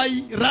yau fa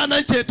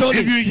ranar ceto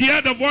If ne. you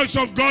hear the voice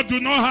of God, do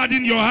not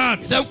harden your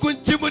heart. Idan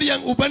kun ji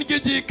muryan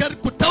Ubangiji kar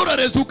ku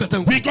taurare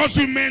zukatanku. Because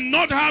you may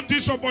not have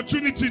this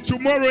opportunity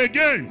tomorrow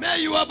again. Me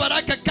yiwa ba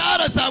za ka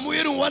kara samu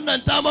irin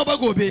wannan dama ba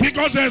gobe.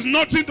 Because there's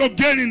nothing to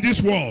gain in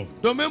this world.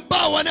 Domin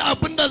ba wani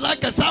abin da za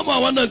ka samu a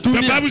wannan The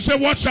duniya. Bible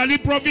said, what shall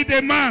it profit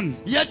a man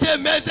Ya ce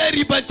me zai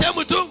ribance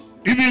mutum?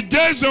 if he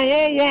gains the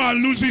whole world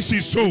and loses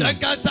his soul? Dan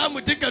ka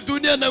samu duka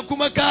duniya nan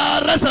kuma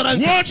ka rasa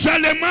ranka. What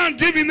shall a man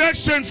give in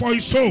exchange for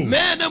his soul?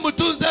 Me ne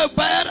mutum zai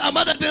bayar a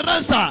madadin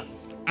ransa?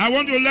 I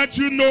want to let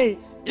you know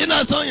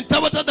Ina son in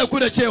tabbatar da ku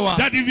da cewa.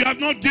 that if you have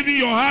not given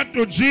your heart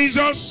to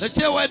Jesus, Da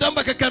cewa idan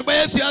baka karba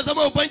Yesu ya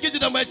zama Ubangiji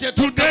da mai ceto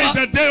today is ka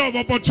ba. a day of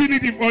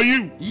opportunity for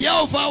you.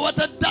 Yau fa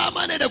wata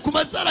dama ne da kuma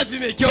zarafi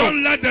mai kyau.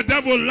 Don't let the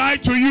devil lie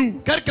to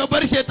you. Kar ka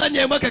bar shaitan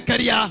ya maka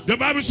karya. The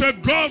Bible said,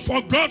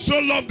 for God so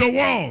loved the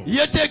world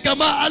Ya ce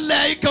gama Allah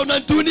ya yi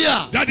kaunan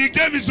duniya. that he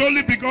gave his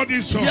only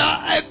begotten son, Ya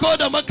aiko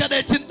da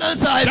makadaicin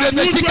ɗansa a that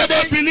haife shi whosoever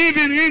kadai. believe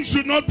in him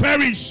should not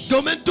perish,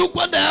 Domin duk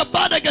wanda ya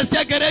bada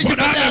gaskiya gare shi but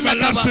ba zai have halaka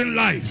ba. everlasting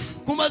life.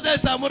 Kuma zai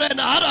samu rai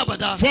na har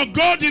abada. For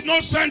God did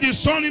not send his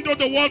son into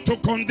the world to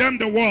condemn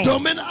the world,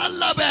 Domin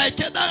Allah bai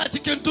aike ɗan a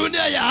cikin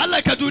duniya ya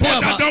halaka but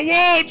duniya that ba. the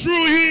world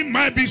through him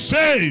might be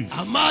saved.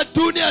 Amma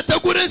duniya ta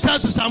gurin sa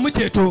su samu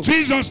ceto.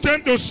 Jesus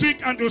came to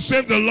seek and to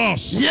save the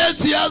lost.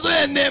 Yesu ya zo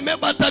ya nemi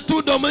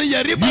batatu domin ya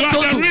You ribato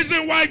are the su.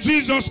 reason why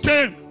Jesus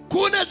came.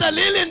 Ku ne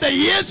dalilin da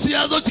Yesu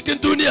ya zo cikin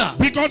duniya.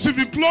 Because if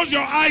you close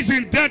your eyes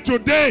in death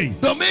today,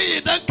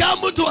 Domin idan ka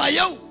mutu a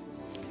yau,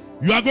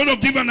 you are going to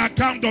give an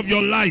account of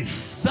your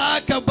life. za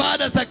ka ba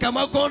da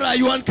sakamakon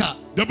rayuwanka.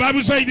 The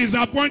Bible says it is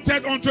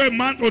appointed unto a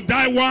man to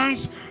die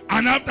once,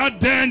 and after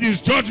then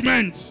is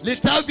judgment.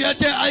 Littafi ya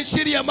ce an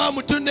shirya ma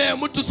mutum ne ya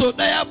mutu sau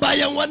ɗaya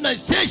bayan wannan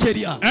sai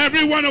shari'a.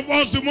 Every one of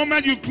us, the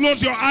moment you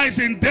close your eyes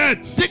in death,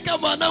 Duka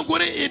ma nan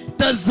gurin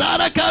da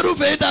zara ka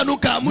rufe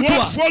idanunka a what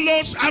mutuwa.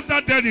 follows after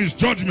death is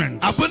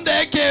judgment. Abin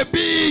da yake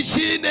bi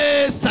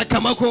shine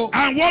sakamako.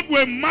 And what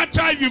will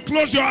matter if you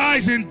close your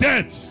eyes in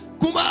death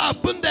Kuma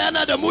abin da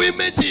yana da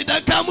muhimmanci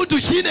idan ka mutu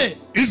shine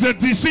is a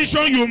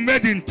decision you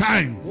made in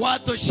time.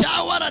 wato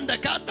shawaran da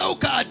ka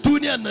ɗauka a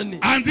duniyan nan ne.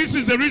 And this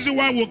is the reason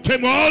why we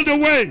came all the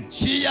way.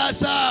 Shi ya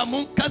sa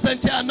mun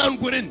kasance a nan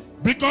gurin.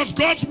 Because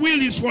God's will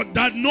is for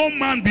that no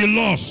man be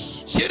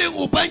lost. Shirin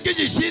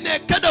Ubangiji shine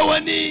kada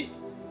wani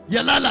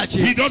ya He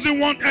lalace. doesn't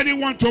want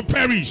anyone to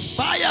perish,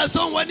 Baya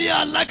son wani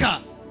ya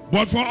halaka.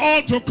 but for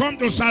all to come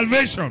to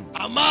salvation.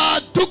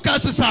 Amma duka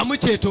su samu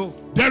ceto.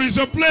 There is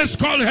a place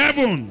called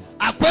heaven.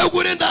 Akwai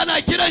gurin da ana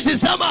kiran shi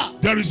sama.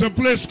 There is a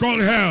place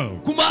called hell.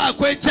 Kuma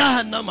akwai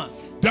jahannama.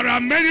 There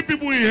are many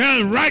people in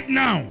hell right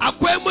now.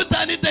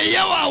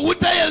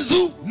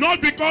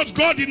 Not because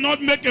God did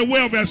not make a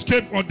way of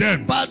escape for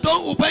them,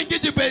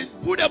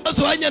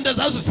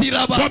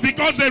 but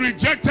because they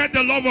rejected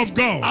the love of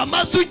God.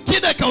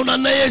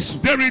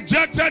 They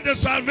rejected the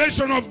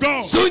salvation of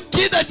God.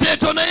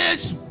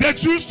 They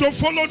choose to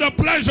follow the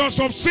pleasures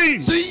of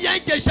sin.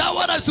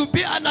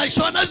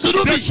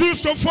 They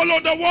choose to follow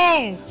the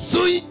world.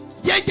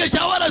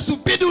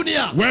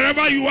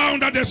 Wherever you are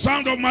under the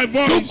sound of my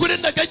voice,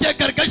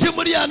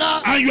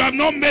 and you have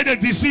not made a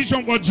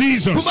decision for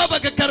Jesus,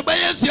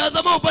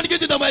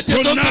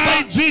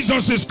 tonight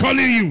Jesus is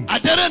calling you.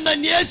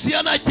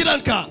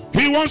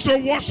 He wants to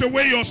wash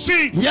away your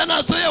sin.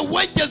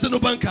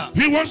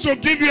 He wants to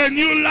give you a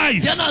new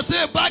life.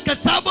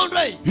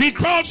 He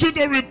calls you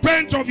to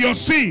repent of your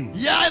sin,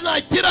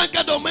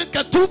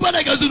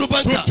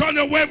 to turn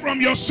away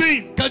from your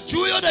sin,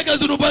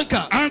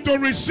 and to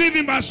receive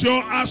Him as your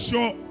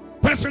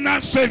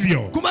personal Savior,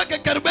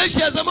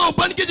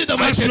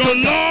 as your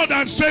Lord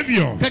and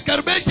Savior.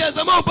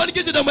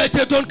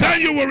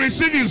 Then you will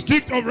receive His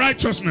gift of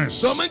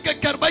righteousness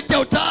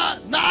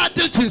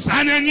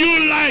and a new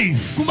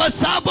life,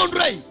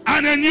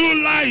 and a new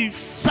life,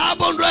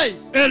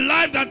 a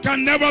life that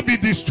can never be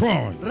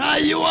destroyed,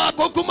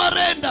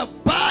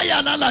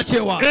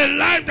 a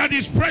life that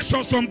is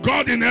precious from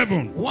God in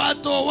heaven.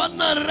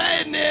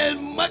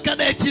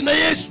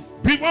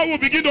 Before we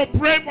begin to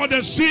pray for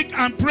the sick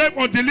and pray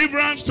for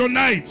deliverance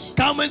tonight,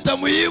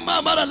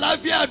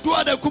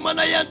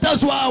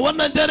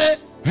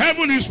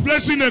 heaven is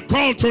placing a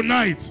call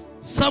tonight.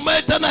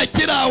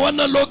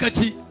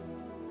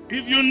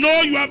 If you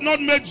know you have not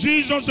made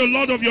Jesus the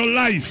Lord of your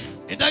life,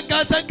 you are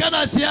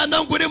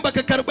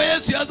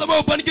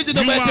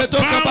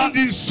bound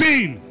in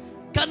sin.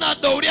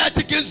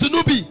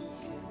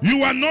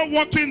 You are not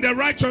walking the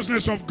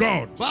righteousness of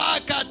God.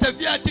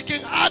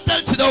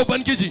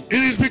 It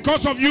is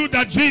because of you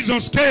that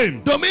Jesus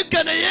came.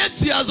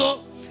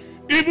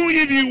 Even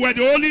if you were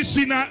the only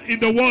sinner in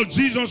the world,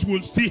 Jesus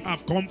will still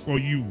have come for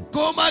you.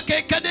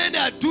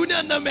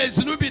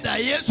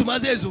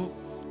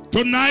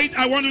 Tonight,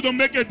 I want you to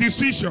make a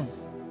decision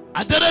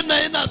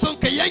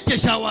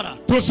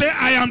to say,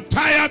 I am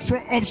tired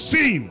of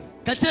sin.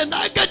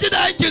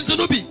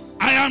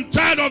 I am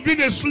tired of being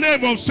a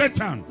slave of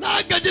Satan.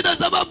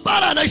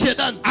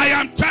 I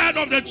am tired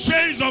of the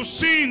chains of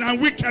sin and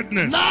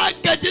wickedness.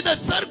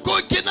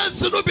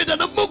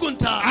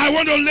 I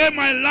want to lay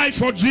my life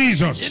for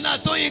Jesus.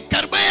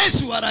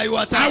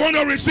 I want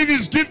to receive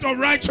His gift of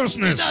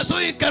righteousness. I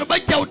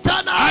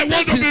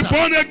want to be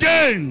born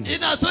again.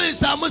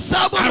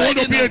 I want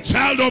to be a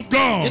child of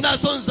God.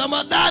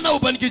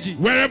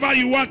 Wherever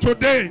you are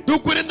today,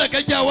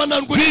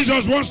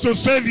 Jesus wants to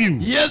save you.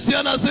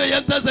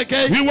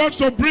 He wants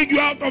to bring you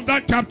out of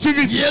that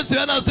captivity.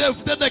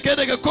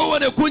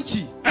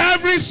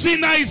 Every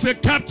sinner is a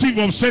captive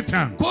of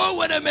Satan.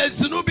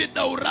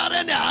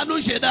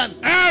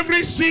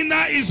 Every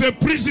sinner is a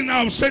prisoner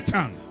of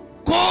Satan,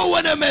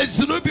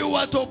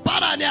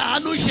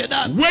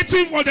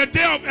 waiting for the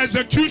day of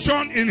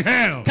execution in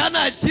hell.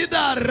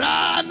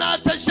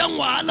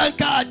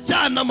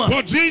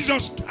 But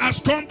Jesus has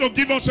come to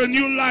give us a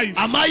new life.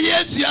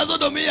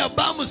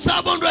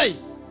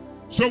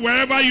 So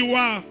wherever you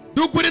are,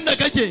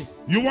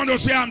 you want to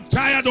say, I'm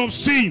tired of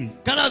sin.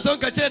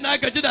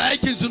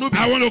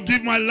 I want to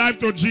give my life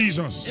to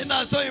Jesus.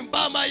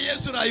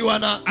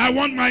 I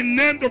want my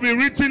name to be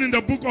written in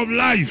the book of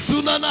life.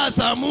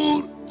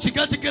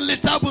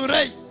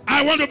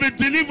 I want to be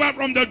delivered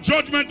from the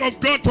judgment of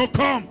God to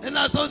come.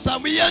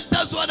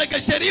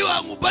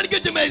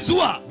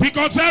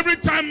 Because every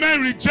time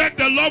men reject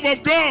the love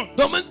of God,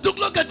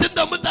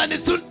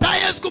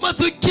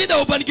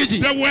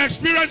 they will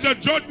experience the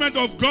judgment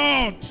of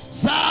God.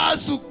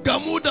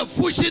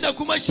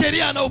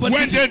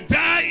 When they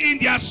die in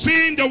their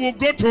sin, they will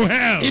go to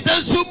hell.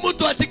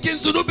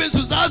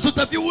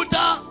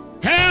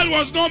 Hell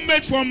was not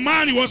made for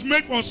man, it was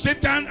made for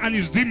Satan and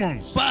his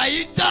demons. But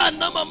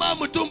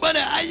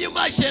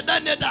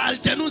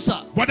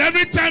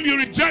every time you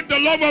reject the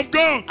love of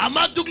God,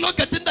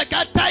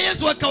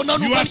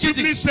 you are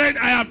simply saying,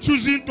 I have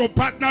chosen to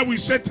partner with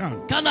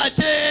Satan.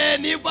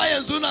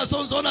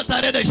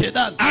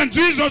 And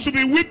Jesus will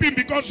be weeping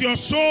because your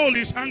soul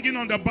is hanging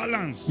on the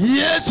balance.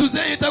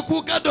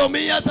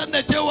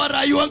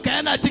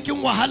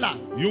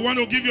 You want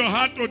to give your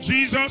heart to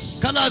Jesus?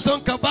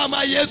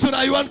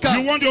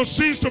 You want your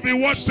sins to be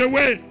washed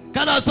away?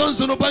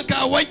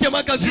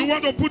 You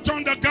want to put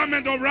on the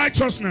garment of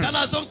righteousness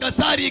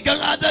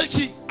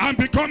and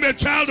become a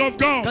child of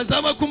God?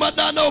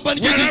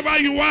 Wherever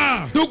you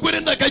are,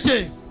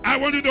 I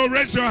want you to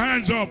raise your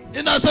hands up.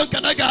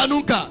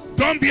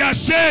 Don't be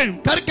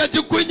ashamed.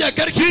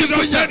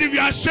 Jesus said, if you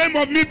are ashamed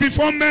of me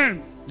before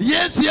men,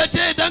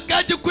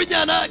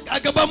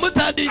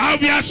 I'll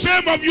be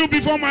ashamed of you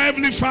before my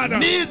heavenly Father.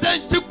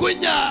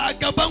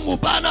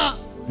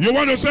 You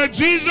want to say,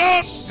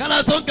 Jesus,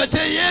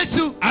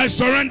 I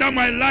surrender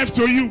my life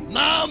to you.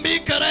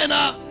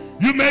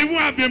 You may even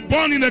have been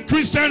born in a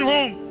Christian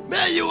home,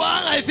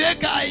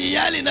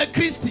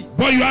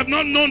 But you have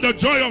not known the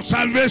joy of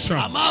salvation.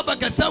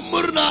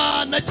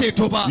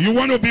 You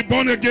want to be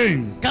born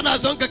again.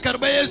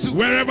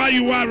 Wherever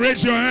you are,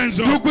 raise your hands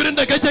up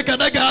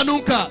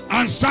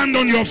and stand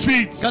on your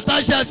feet.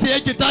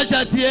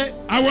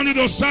 I want you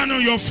to stand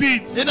on your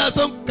feet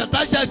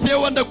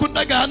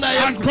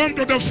and come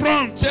to the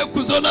front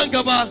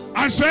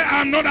and say,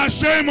 I'm not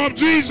ashamed of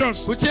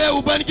Jesus.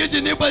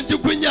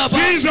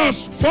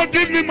 Jesus,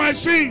 forgive me my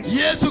sins.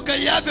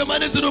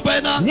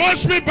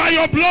 Wash me by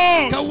your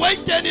blood.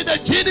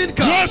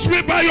 Wash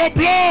me by your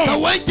blood.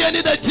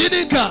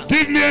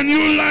 Give me a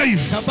new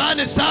life.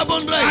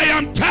 I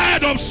am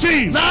tired of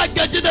sin.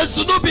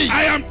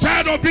 I am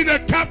tired of being a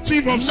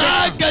captive of sin.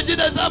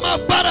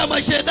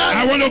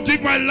 I want to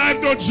give my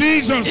life to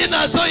Jesus.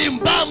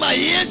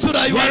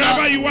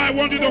 Wherever you are, I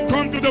want you to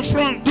come to the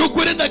front.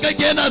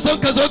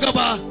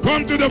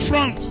 Come to the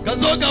front.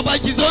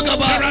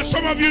 There are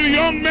some of you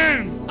young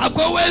men,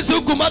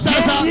 young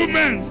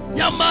women,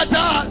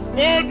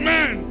 old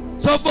men,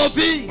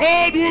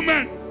 old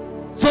women.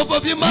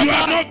 You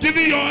are not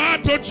giving your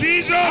heart to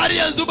Jesus.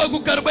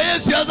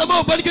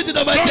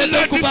 Don't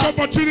let this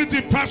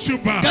opportunity pass you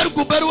by.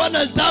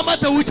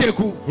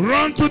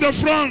 Run to the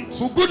front.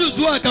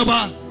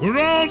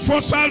 Run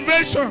for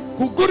salvation.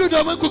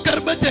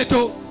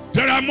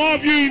 There are more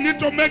of you. You need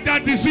to make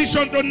that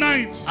decision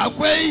tonight.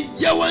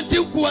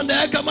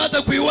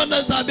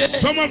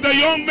 Some of the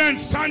young men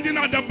standing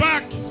at the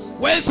back.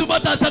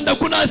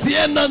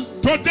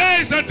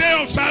 Today is a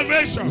day of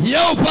salvation.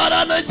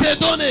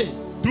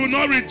 Do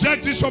not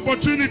reject this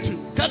opportunity.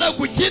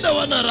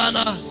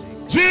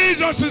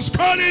 Jesus is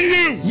calling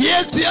you.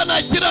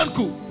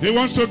 He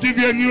wants to give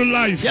you a new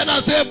life.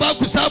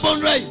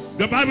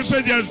 The Bible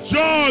says there's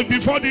joy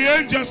before the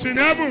angels in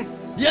heaven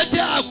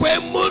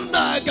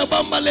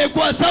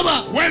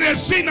when a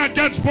sinner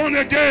gets born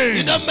again.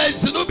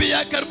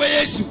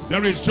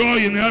 There is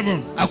joy in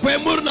heaven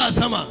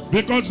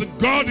because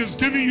God is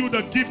giving you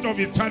the gift of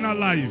eternal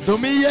life,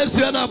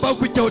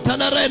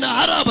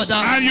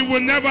 and you will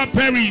never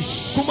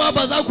perish.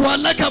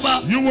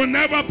 You will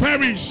never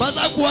perish.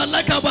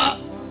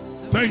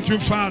 Thank you,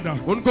 Father.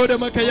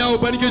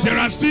 There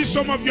are still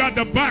some of you at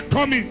the back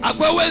coming. I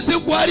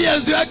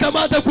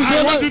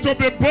want you to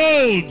be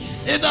bold.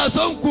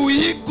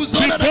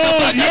 Be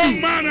bold,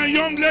 young man and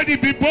young lady,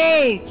 be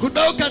bold. Be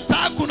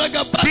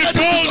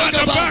bold at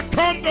the back.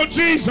 Come to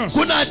Jesus.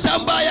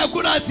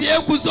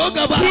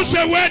 Push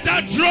away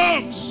that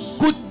drugs.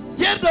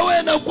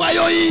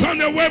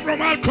 Turn away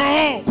from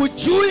alcohol.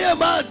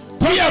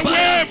 Turn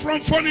away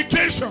from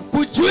fornication.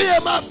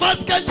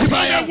 Turn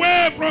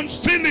away from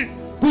stealing.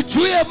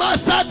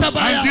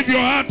 And give your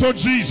heart to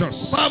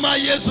Jesus.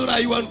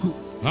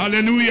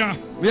 Hallelujah.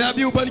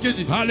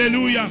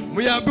 Hallelujah.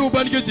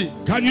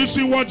 Can you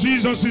see what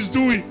Jesus is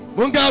doing?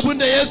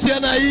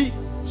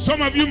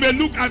 Some of you may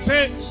look and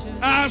say,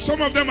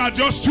 some of them are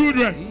just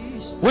children.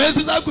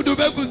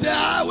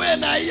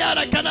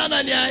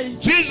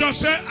 Jesus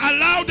said,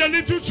 allow the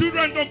little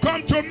children to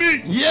come to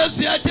me.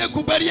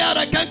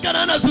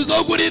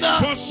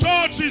 For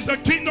such is the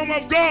kingdom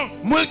of God.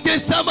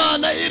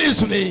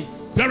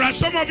 There are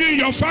some of you in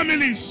your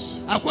families.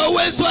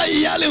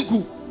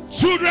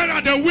 Children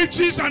are the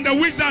witches and the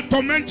wizards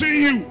tormenting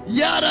you.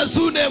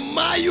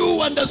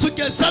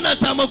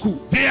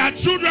 They are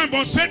children,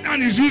 but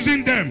Satan is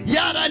using them.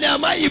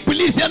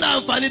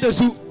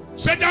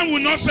 Satan will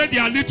not say they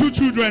are little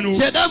children.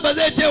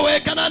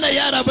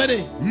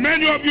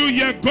 Many of you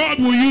here, God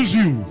will use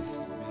you.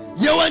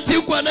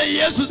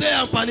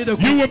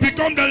 You will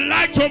become the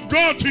light of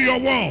God to your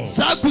world.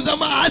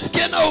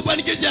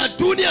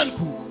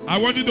 I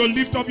want you to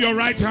lift up your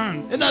right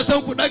hand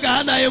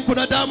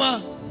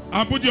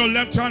and put your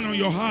left hand on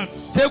your heart,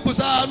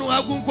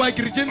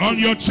 on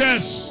your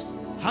chest.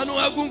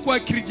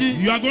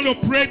 You are going to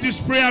pray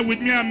this prayer with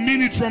me and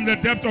mean it from the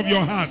depth of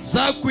your heart.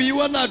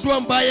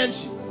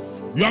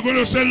 You are going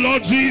to say,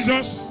 Lord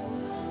Jesus,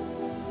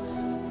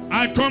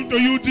 I come to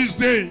you this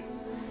day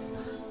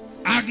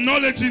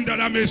acknowledging that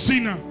I'm a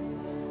sinner.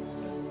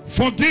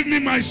 Forgive me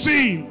my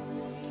sin.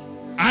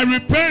 I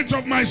repent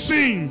of my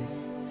sin.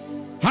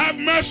 Have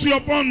mercy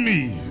upon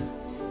me.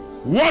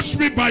 Wash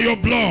me by your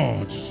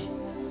blood.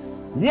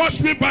 Wash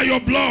me by your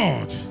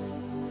blood.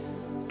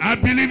 I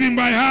believe in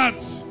my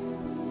heart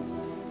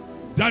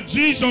that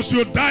Jesus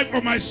will die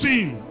for my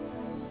sin.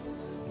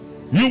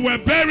 You were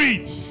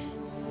buried,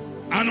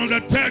 and on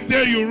the third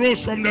day you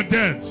rose from the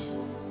dead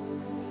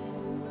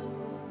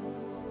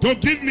to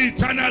give me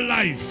eternal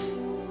life.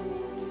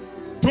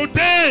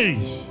 Today,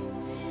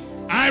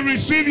 I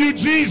receive you,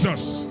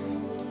 Jesus.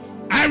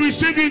 I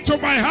receive you into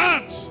my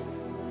heart.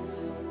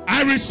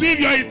 I receive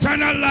your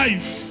eternal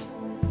life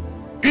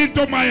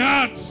into my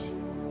heart.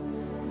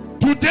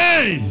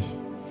 Today,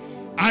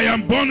 I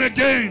am born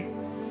again.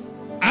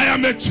 I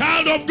am a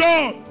child of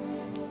God.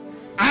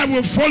 I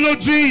will follow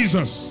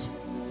Jesus.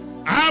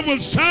 I will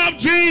serve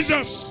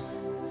Jesus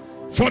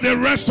for the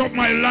rest of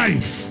my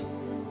life.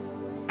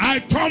 I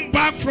turn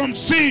back from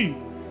sin.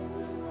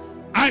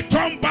 I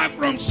turn back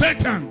from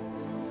Satan.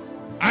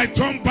 I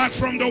turn back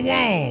from the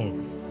world.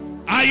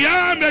 I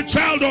am a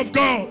child of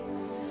God.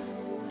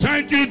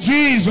 Thank you,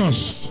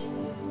 Jesus.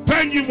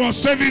 Thank you for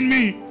saving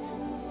me.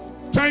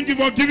 Thank you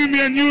for giving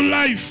me a new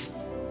life.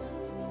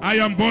 I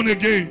am born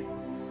again.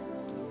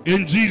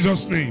 In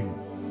Jesus' name.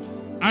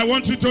 I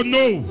want you to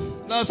know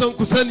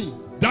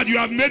that you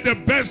have made the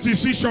best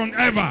decision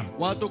ever.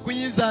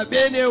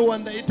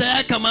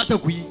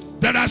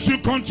 That as you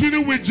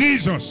continue with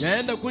Jesus,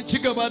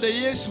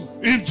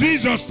 if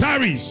Jesus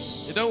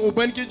tarries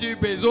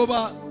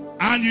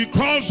and he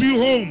calls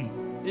you home,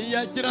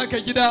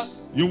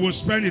 you will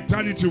spend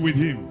eternity with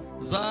him.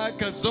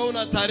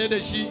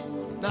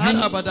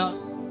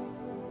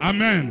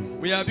 Amen.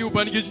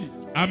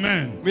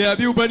 Amen.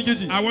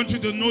 I want you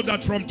to know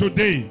that from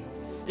today,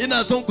 you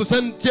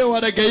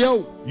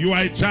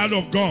are a child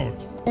of God.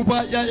 You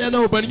are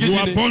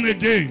born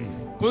again.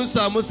 You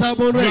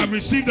have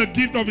received the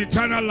gift of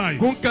eternal life.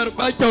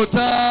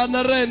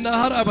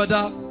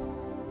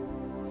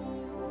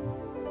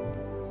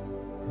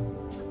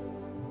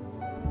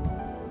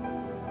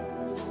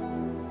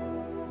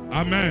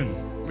 Amen.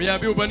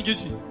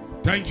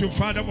 Thank you,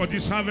 Father, for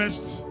this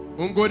harvest.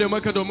 Can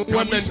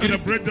we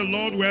celebrate the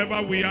Lord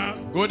wherever we are?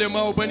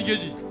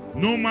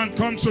 No man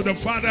comes to the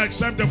Father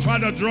except the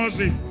Father draws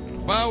him.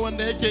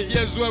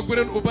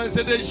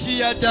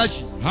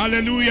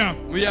 Hallelujah.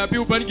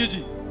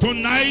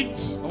 Tonight,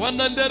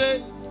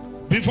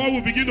 before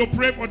we begin to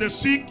pray for the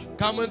sick,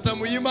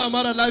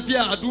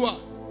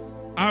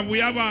 and we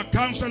have our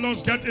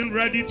counselors getting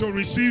ready to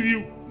receive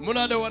you,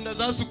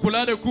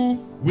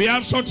 we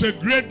have such a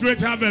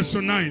great harvest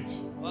tonight.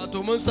 I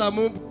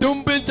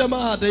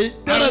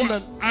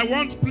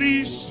want,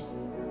 please,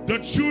 the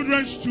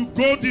children to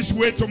go this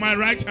way to my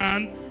right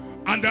hand,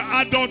 and the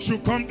adults to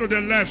come to the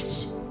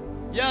left.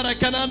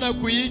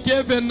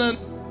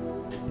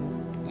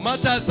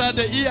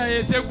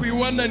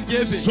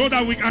 So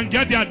that we can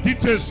get their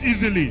details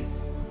easily.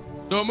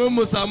 Okay,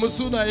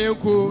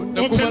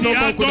 the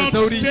adults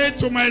stay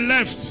to my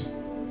left.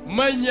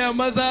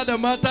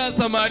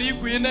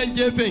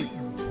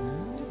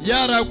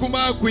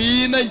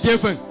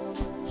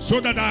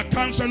 So that our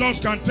counselors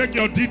can take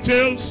your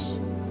details.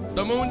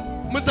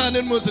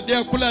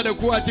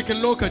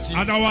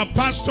 And our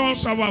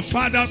pastors, our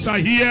fathers are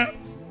here.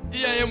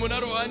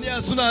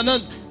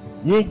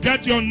 We'll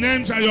get your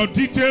names and your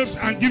details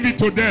and give it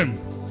to them.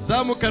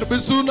 So that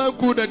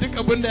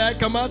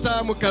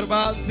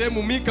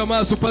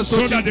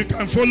they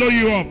can follow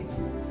you up.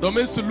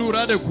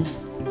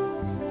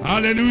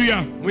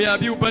 Hallelujah.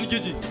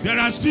 There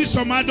are still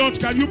some adults.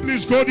 Can you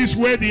please go this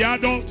way, the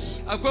adults?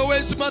 The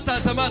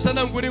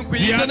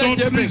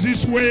adults, please,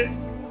 this way.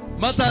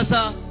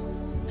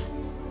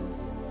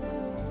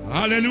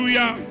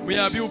 Hallelujah.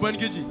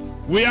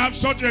 We have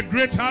such a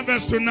great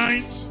harvest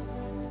tonight.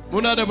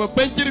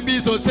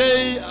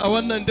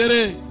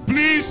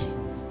 Please,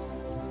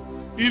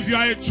 if you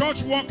are a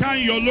church worker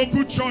in your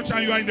local church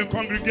and you are in the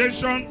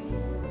congregation,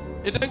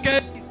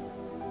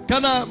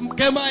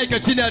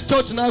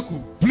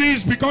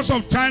 please, because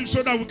of time,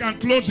 so that we can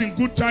close in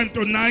good time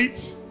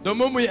tonight,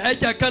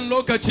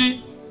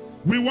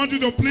 we want you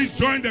to please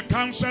join the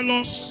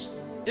counselors.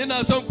 So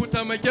that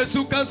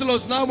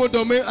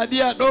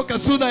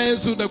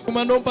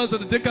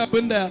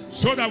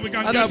we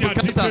can get their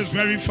details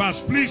very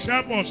fast. Please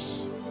help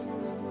us.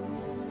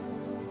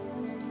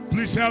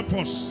 Please help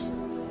us.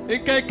 You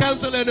are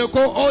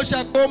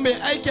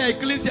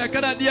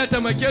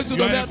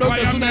a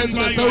choir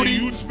member, you are a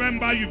youth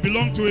member, you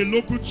belong to a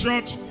local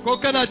church.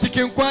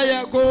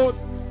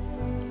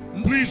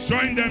 Please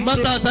join them so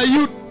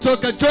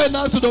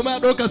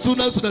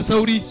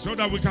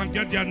that we can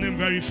get their name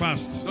very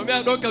fast.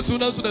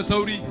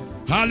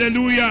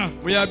 Hallelujah.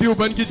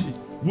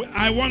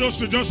 I want us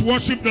to just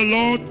worship the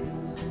Lord.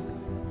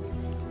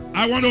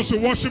 I want us to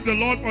worship the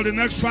Lord for the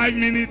next 5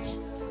 minutes.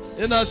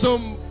 As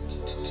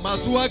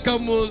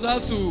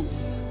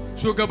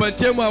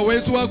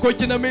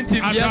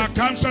our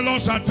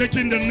counselors are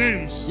taking the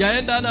names,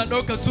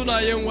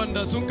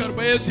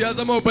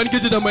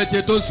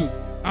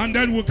 and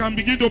then we can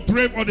begin to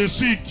pray for the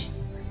sick.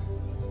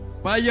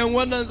 I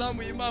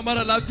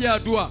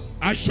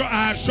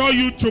assure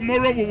you,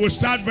 tomorrow we will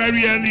start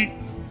very early.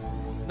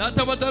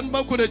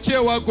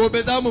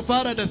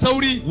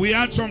 We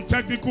had some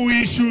technical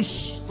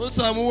issues. We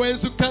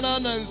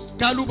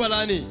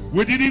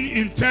didn't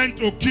intend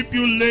to keep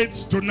you late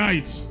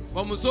tonight. So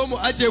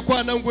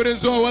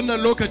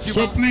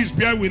please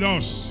bear with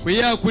us.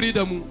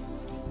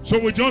 So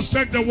we just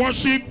take the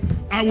worship.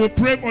 I will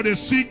pray for the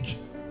sick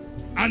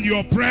and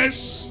your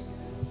prayers.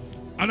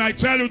 And I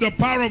tell you, the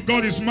power of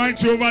God is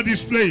mighty over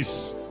this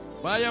place.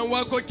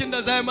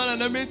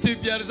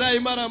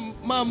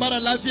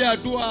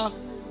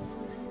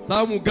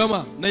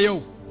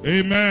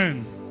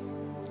 Amen.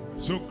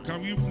 So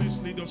can you please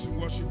lead us in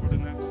worship for the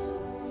next?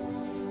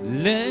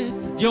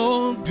 Let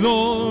your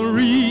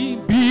glory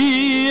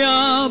be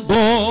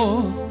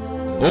above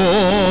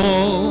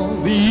all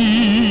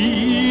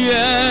the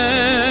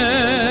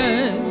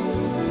earth.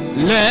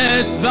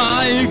 Let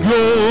thy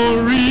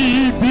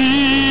glory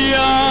be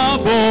above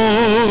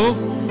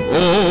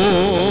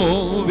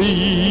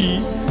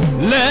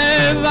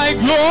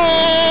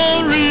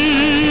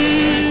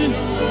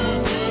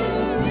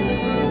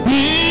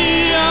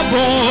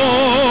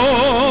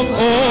above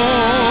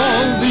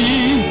all the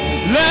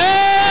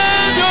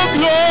land of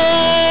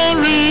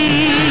glory.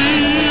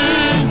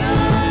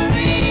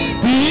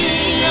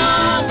 Be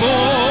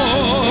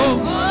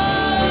above.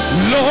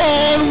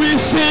 Lord, we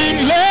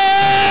sing,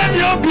 let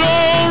your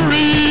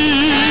glory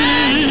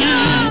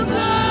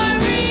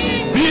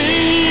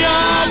be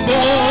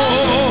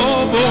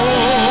above all the.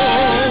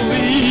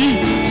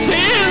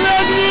 Sing,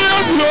 let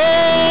your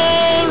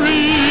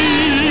glory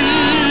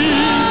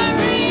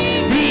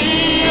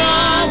be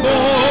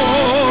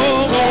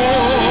above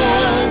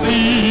all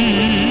the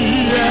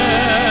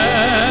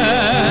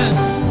earth.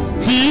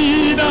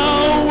 Be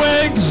thou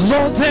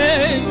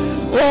exalted,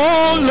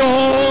 O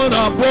Lord,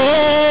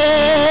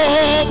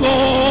 above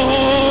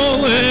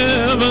all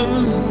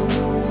heavens.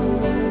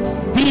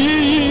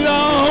 Be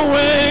thou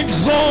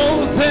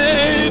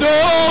exalted, O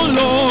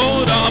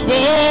Lord,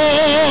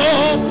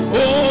 above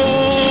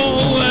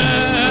all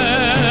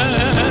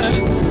earth.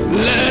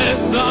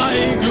 Let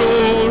thy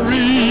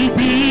glory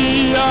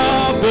be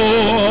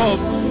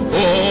above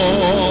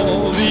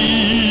all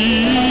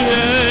the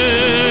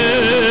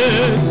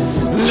earth.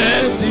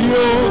 Let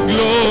your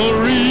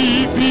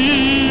glory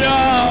be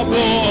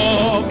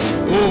above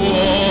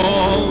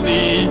all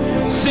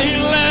the.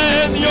 Sing,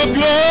 let your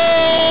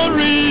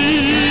glory.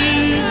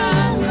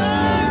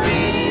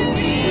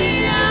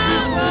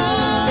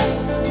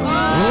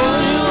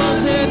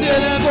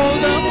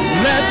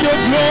 Let your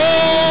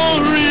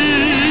glory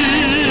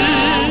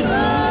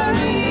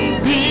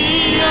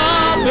be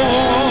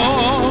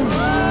above.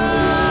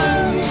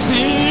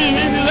 Sing,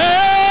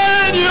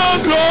 let your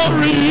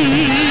glory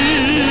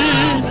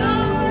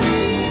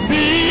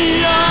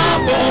be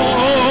above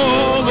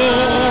all the.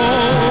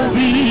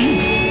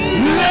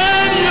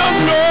 Let your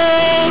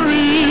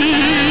glory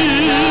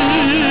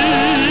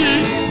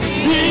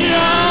be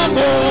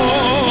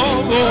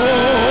above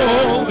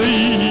all the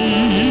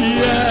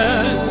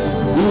earth.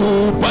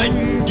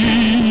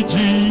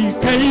 Ubangiji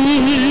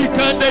kai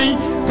kadai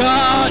ka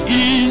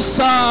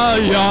isa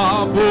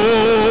yabo.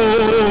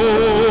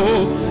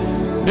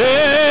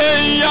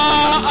 Ya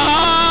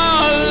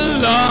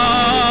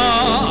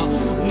Allah,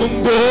 mun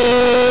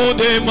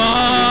gode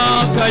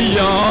maka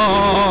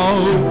yau.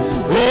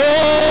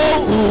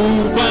 Oh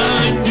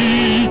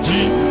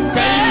Ubangiji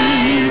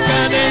kai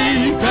kadai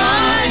ka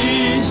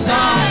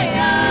isa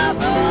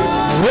yabo.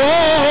 Oh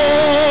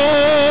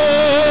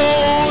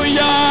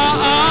ya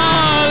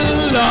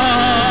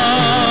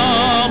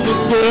Allah, mun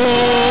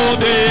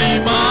gode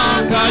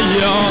maka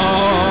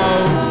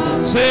yau.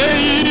 Say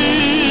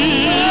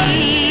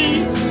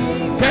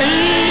kai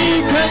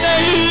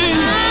kadai.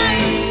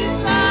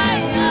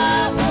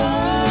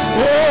 Oh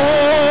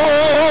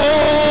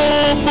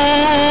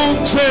mun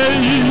say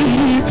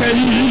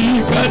kai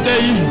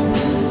kadai,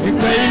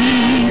 kai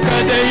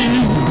kadai,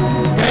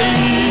 kai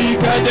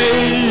kadai.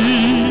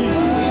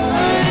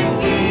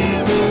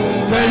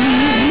 Kai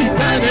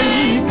kadai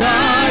ka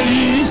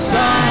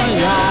isa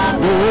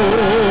yabo.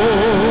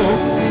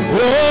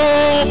 Oh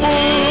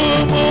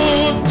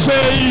mun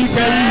say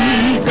kai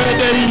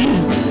kadai,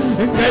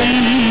 kai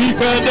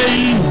kadai,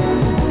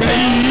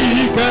 kai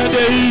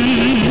kadai.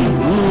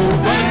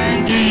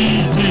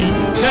 Ubangiji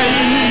kai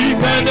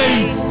kadai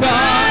ka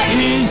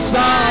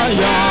isa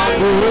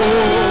yabo.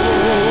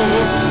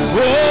 Oh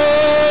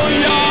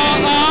ya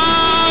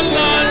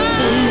Allah,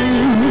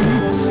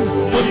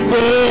 mun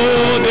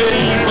gode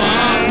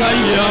maka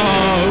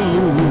yau.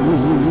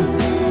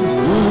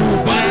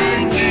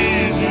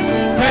 Ubangiji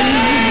kai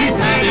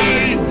kadai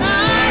ka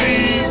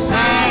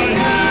isa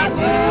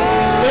yabo.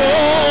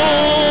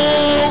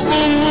 Oh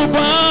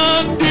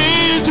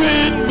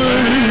Ubangijin mu,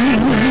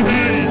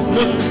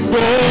 mun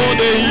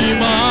gode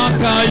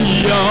maka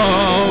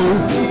yau.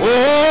 Oh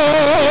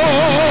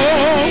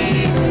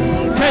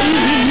kai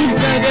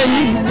kadai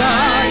ka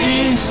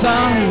isa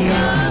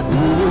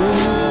yabo.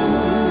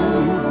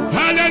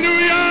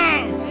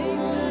 Hallelujah.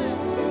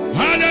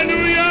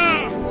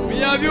 Hallelujah.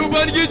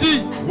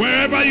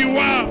 Wherever you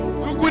are,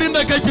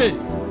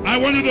 I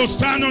want you to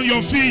stand on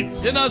your feet.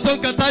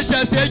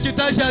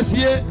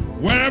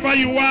 Wherever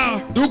you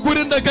are,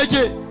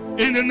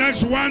 in the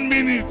next 1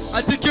 minute,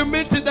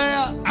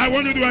 I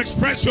want you to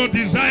express your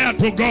desire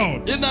to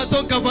God. I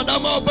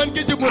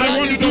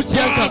want you to pour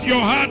out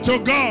your heart to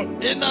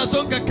God. You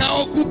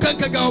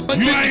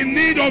are in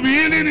need of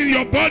healing in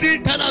your body.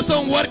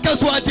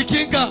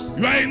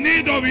 You are in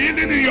need of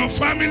healing in your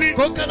family.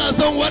 You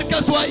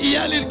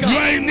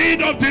are in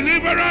need of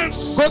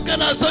deliverance.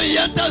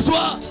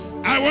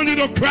 I want you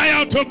to cry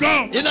out to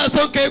God.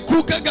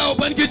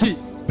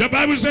 The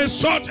Bible says,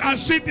 such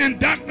as sit in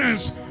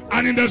darkness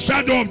and in the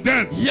shadow of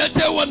death,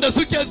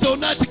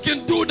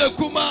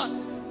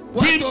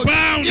 being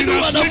bound in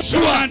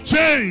affliction and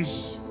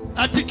chains,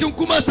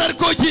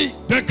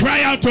 They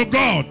cry out to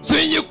God.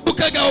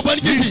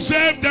 He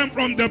saved them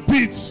from the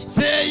pits.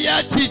 He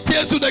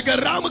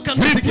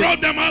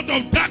brought them out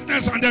of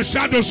darkness and the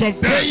shadows of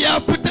death. He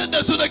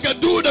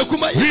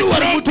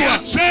broke their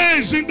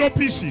chains into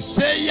pieces.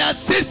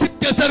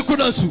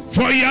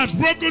 For he has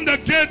broken the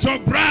gates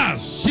of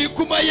brass. He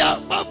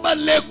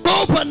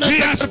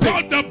has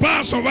cut the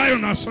bars of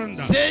iron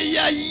asunder.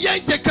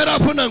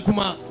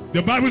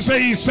 The Bible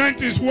says he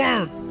sent his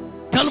word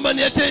and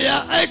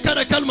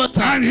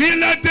he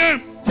led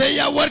them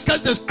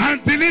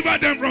and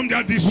delivered them from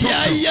their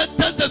destruction.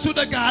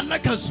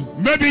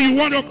 Maybe you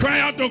want to cry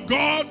out to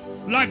God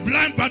like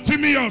blind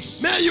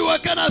Bartimaeus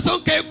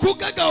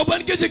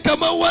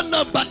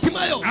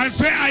and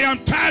say, I am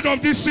tired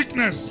of this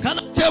sickness. I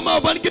am tired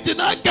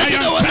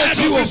of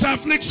this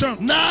affliction.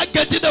 In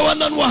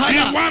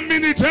 1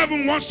 minute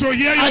heaven wants to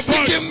hear your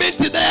voice.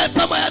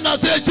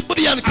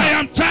 I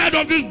am tired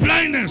of this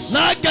blindness.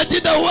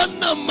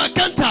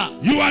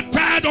 You are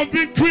tired of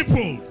being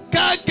crippled.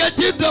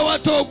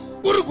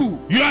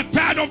 You are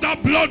tired of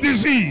that blood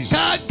disease,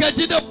 that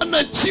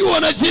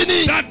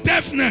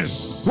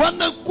deafness,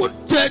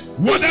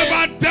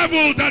 whatever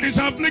devil that is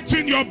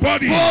afflicting your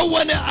body,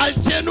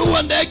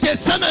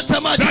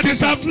 that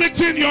is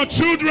afflicting your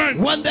children.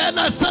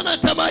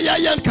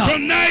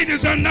 Tonight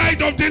is a night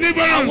of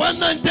deliverance.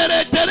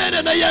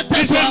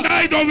 It's a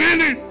night of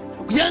healing.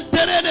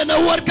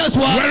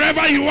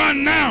 Wherever you are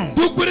now,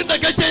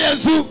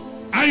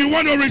 and you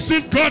want to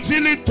receive God's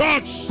healing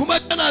touch,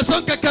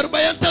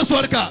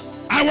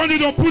 I want you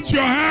to put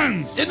your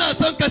hands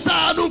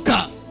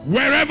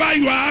wherever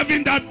you are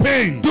having that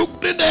pain,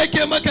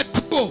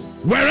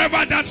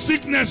 wherever that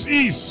sickness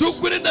is,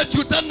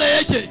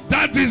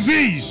 that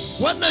disease.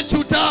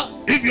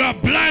 If you are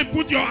blind,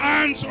 put your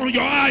hands on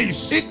your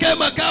eyes. If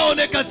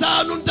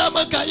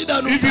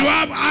you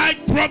have eye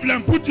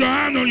problem, put your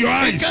hand on your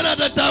eyes.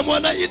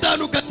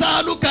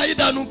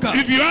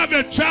 If you have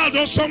a child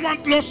or someone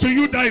close to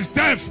you that is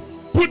deaf,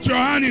 put your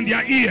hand in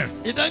their ear.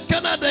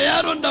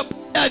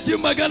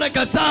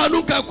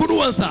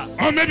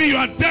 Or maybe you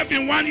are deaf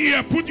in one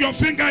ear, put your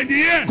finger in the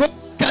ear.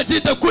 If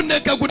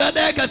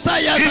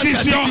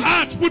it's your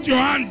heart, put your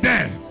hand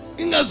there.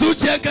 In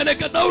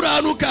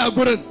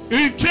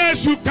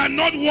case you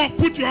cannot walk,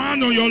 put your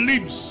hand on your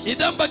limbs. If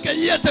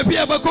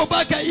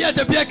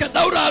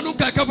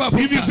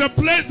it's a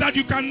place that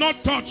you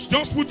cannot touch,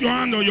 just put your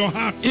hand on your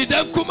heart.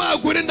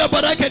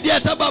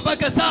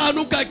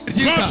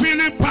 God's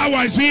healing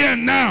power is here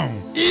now.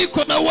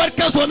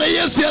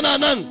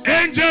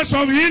 Angels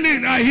of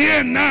healing are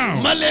here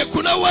now.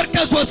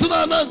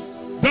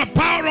 The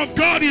power of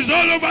God is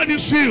all over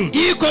this field.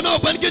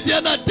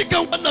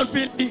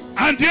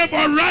 And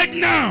therefore right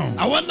now,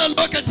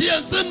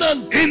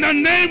 in the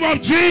name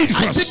of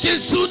Jesus,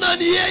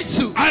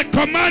 I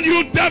command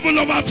you, devil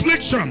of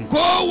affliction,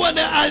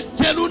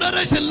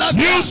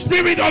 you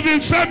spirit of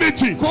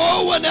infirmity,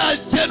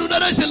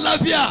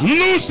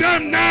 loose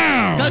them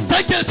now.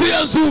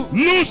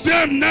 Loose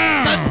them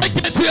now.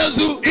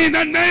 In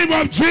the name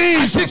of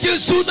Jesus,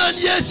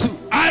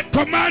 I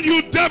command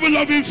you, devil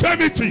of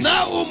infirmity, you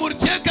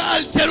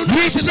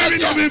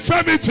spirit of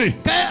infirmity,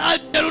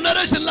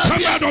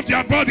 come out of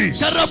their bodies.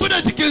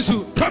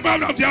 Come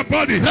out of their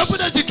bodies.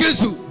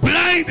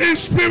 Blinding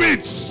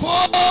spirits,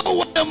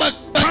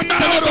 come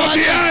out of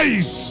the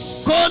eyes.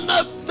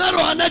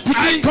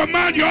 I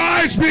command your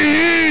eyes be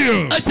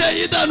healed.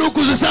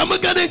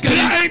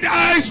 Blind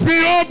eyes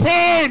be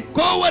open.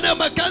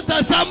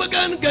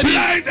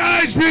 Blind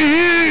eyes be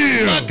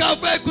healed.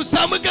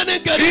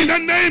 In the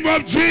name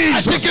of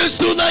Jesus.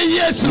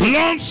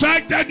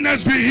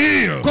 Long-sightedness be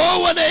healed.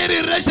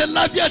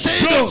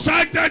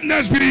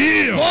 Short-sightedness be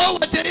healed.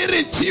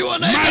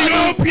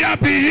 Myopia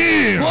be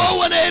healed.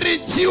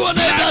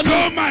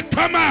 Glaucoma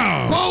come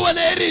out.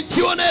 You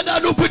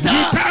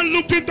can't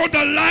look into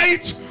the light.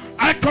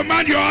 I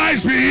command your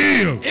eyes be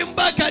healed.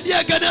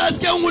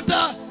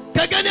 Be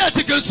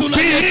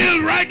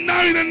healed right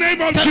now in the name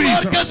of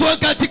Jesus.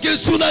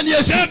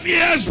 Deaf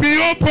ears be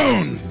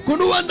open. You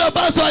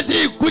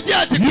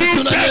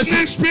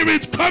deafening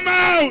spirit, come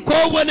out. Come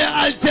out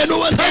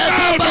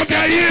of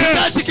their ears.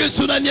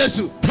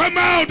 Come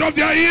out of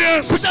their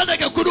ears.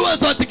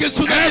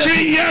 Every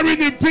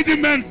hearing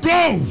impediment,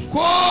 go.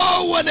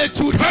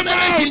 Come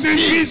out in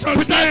Jesus' name.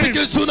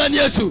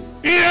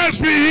 Ears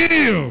be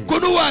healed.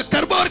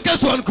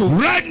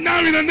 Right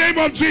now in the name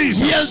of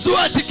Jesus.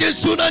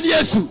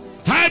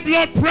 High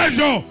blood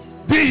pressure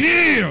be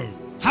healed.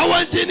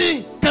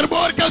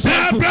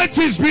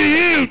 Diabetes be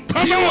healed.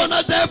 Come out.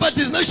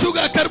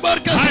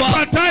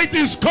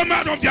 Hepatitis come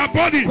out of their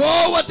body.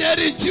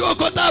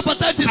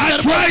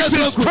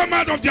 Arthritis come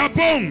out of their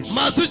bones.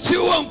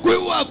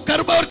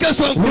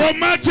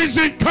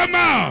 Rheumatism come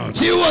out.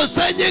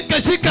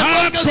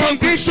 Heart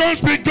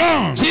conditions be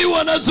gone.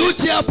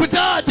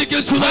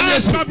 Heart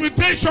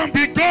palpitation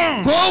be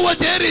gone.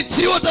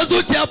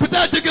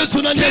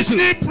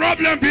 Kidney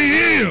problem be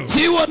healed.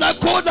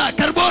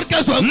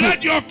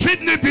 Let your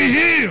kidney be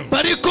healed.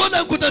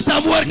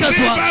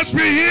 Livers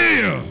be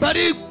healed.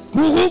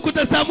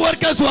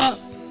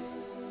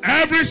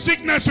 Every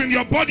sickness in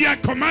your body, I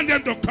command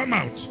them to come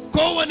out.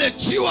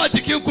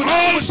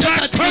 All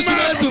shall come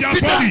out of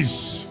their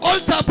bodies.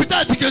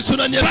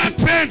 Back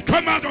pain,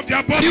 come out of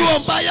their bodies.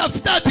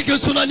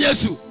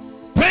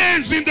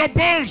 Pains in the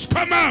bones,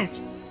 come out.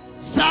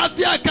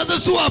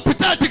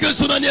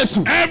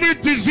 Every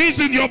disease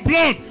in your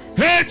blood,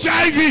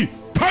 HIV,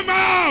 come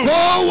out.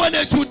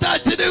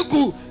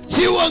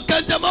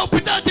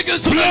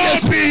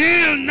 Blood be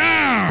healed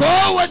now.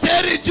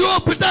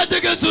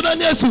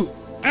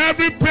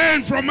 Every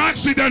pain from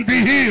accident be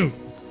healed.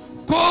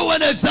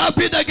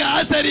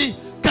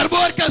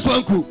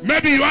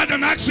 Maybe you had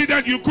an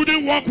accident, you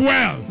couldn't walk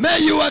well.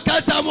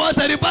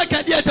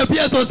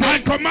 I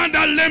command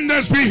that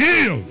lameness be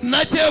healed.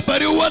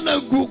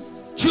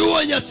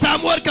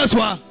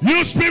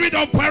 You spirit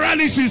of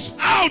paralysis,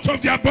 out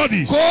of their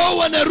bodies.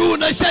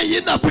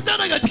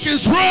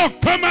 Stroke,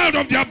 come out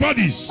of their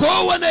bodies.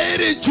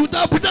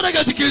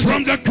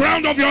 From the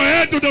crown of your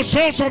head to the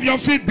soles of your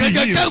feet be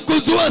healed.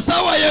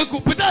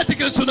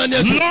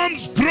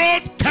 Lumps,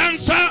 growth,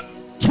 cancer,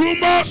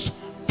 tumors,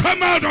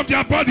 come out of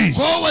their bodies.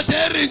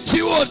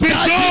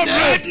 Dissolve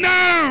right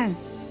now.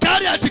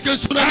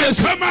 And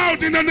come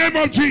out in the name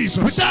of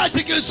Jesus.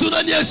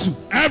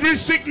 Every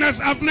sickness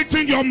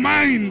afflicting your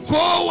mind,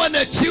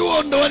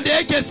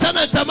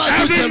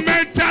 every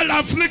mental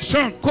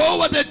affliction,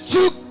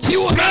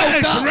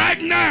 break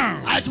right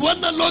now.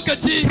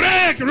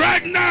 Break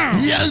right now.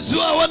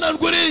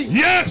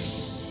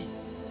 Yes.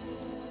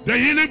 The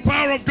healing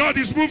power of God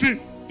is moving.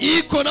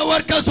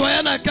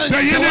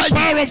 The healing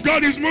power of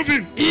God is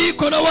moving.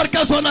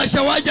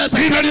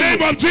 In the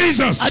name of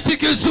Jesus.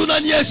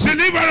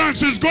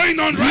 Deliverance is going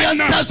on right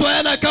now.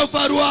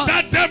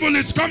 That devil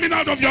is coming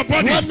out of your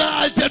body.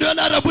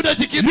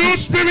 You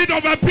spirit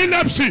of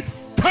epilepsy,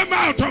 come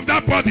out of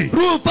that body.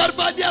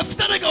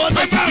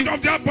 Come out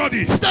of that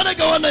body.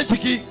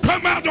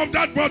 Come out of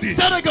that body.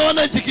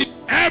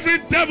 Every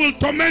devil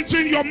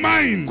tormenting your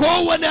mind,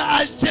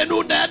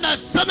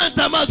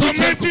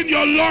 tormenting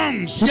your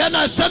lungs,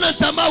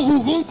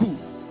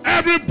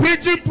 every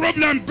breathing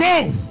problem,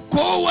 go.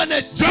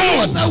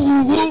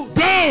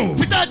 Go.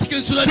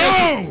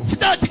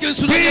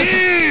 Be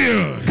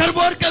healed.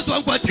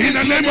 In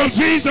the name of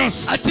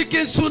Jesus.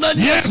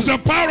 Yes, the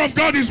power of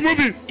God is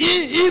moving.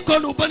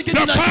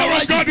 The power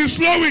of God is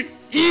flowing.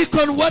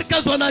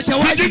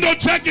 Begin to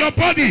check your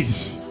body.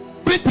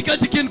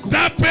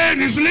 That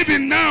pain is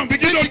leaving now.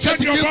 Begin to check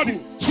your body.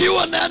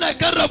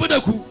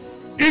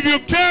 If you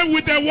came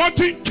with a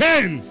walking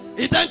cane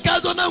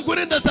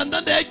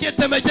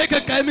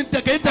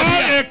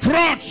or a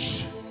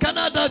crutch,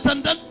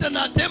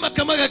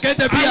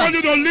 I want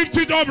you to lift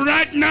it up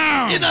right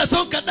now.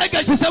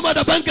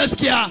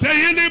 The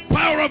healing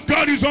power of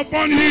God is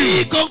upon you.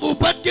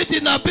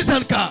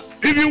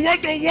 If you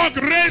want to walk,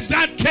 raise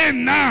that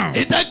cane now.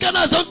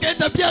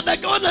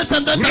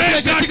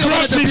 Raise that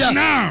crutches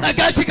now.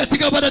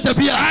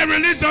 I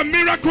release the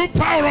miracle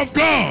power of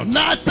God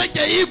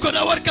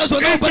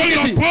into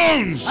your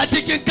bones,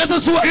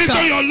 into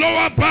your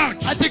lower back,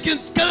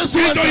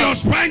 into your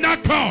spinal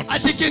cord,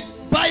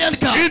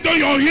 into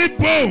your hip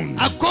bone,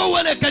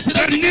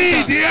 the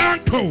knee, the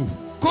ankle.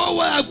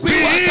 Be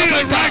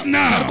healed right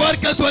now.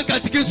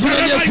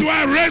 Wherever you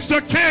are, raise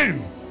the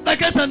cane.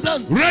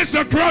 Raise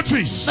the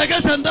crutches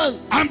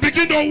and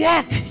begin to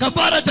walk.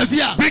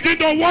 Begin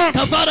to walk.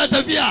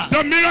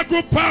 The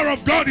miracle power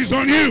of God is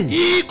on you.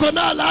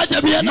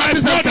 My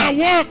brother,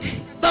 walk.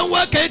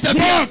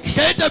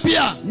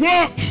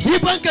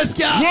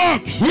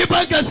 Walk.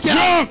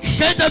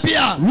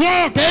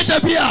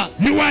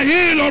 You are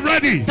healed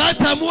already.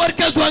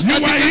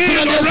 You are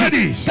healed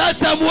already.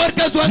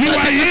 You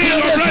are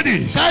healed already.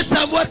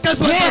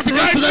 Walk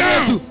right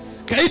now.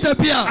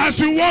 As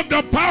you walk,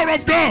 the power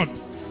of God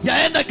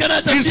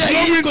is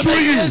flowing through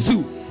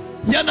you.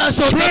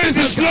 Strength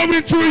is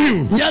flowing through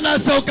you.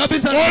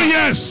 Oh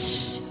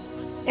yes.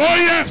 Oh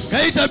yes.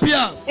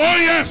 Oh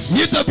yes.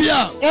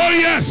 Oh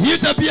yes.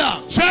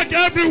 Check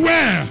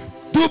everywhere.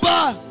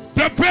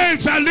 The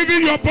pains are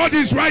leaving your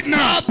bodies right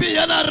now.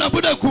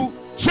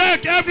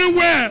 Check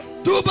everywhere.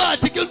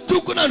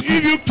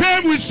 If you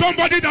came with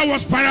somebody that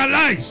was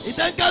paralyzed,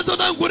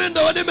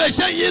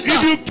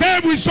 if you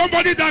came with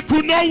somebody that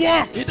could not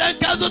walk,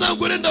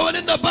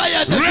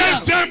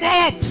 raise them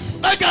up.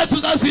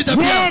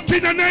 Walk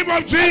in the name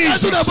of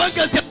Jesus.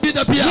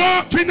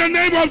 Walk in the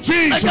name of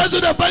Jesus.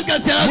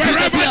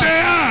 Wherever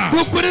they are.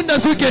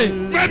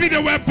 Maybe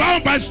they were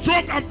bound by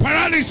stroke and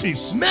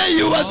paralysis.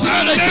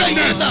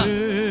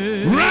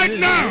 Right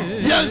now.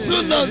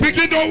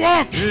 Begin to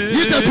walk.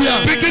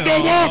 Begin to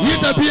walk.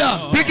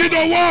 Begin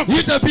to walk.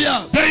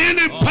 The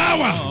healing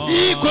power.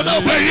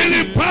 The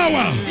healing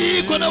power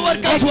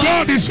of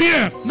God is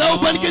here.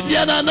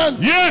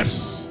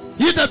 Yes.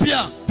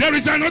 There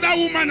is another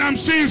woman I'm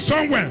seeing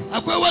somewhere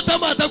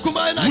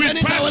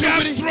with partial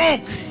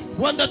stroke.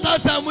 Partial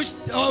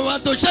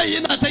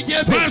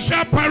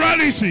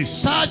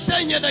paralysis.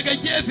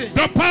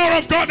 The power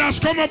of God has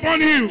come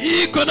upon you.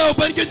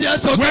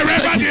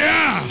 Wherever they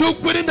are,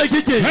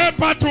 help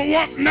her to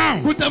walk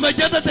now.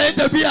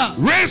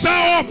 Raise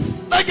her up.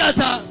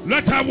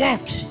 Let her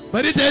walk.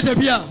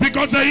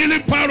 Because the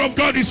healing power of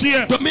God is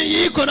here. The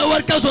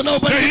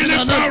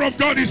healing power of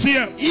God is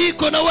here.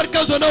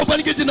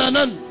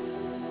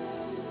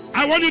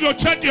 I want you to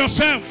check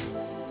yourself.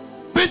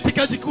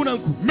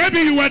 Maybe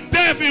you were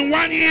deaf in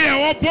one ear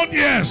or both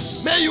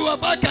ears.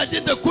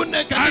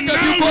 And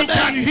now you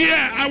can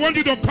hear. I want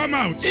you to come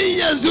out.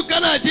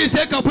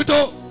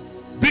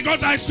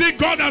 Because I see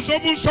God has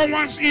opened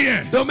someone's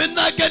ear.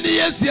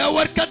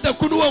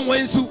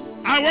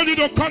 I want you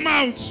to come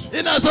out.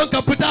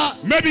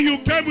 Maybe you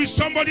came with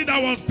somebody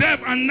that was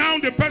deaf and now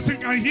the person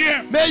can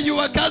hear.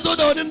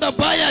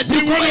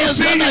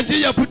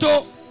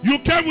 You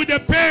came with the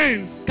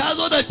pain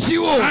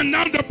and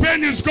now the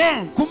pain is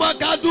gone.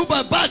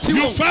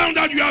 You found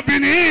that you have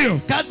been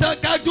healed.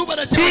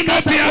 Do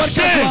not be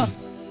ashamed.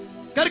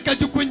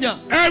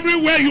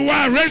 Everywhere you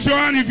are, raise your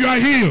hand if you are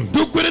healed.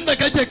 You confirm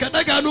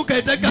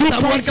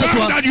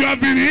that you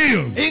have been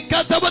healed. Can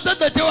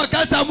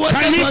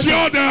you see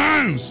all the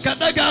hands?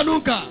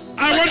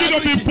 I want you to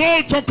be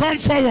bold to come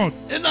forward.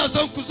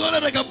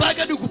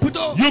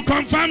 You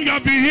confirm you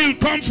have been healed.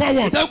 Come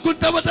forward.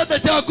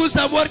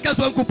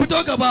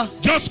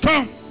 Just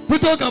come.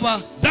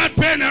 That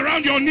pain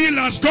around your knee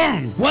has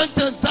gone.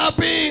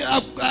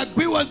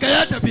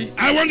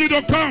 I want you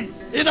to come.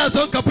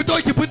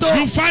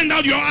 You find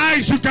out your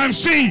eyes, you can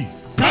see.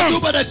 Come.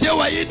 Your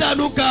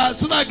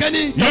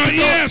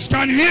ears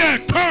can hear.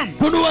 Come.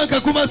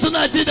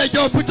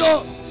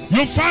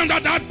 You found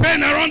out that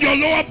pain around your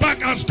lower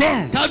back has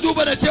gone. Your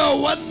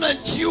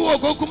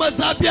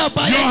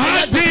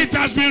heartbeat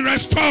has been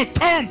restored.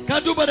 Come.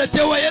 If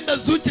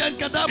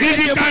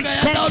you can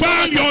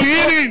confirm your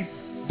healing,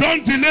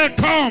 don't delay.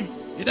 Come.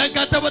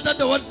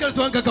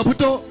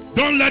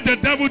 Don't let the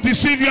devil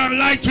deceive you and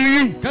lie to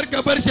you. You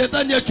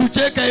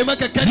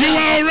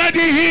are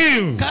already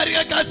healed.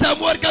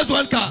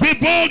 Be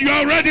bold, you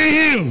are already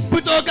healed.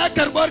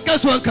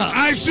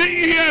 I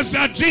see ears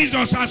that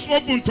Jesus has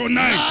opened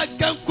tonight.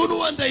 I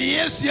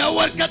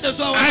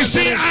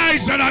see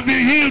eyes that have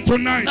been healed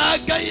tonight.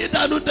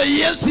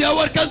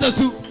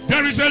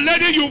 There is a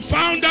lady you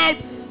found out.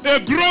 A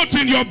growth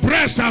in your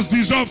breast has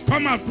dissolved.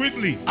 Come out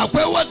quickly. Growth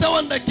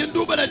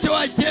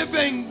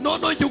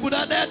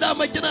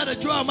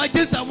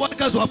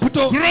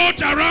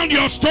around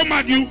your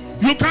stomach, you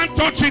can't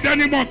touch it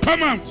anymore.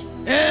 Come out.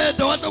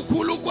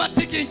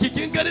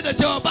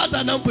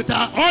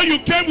 Or you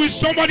came with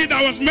somebody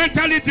that was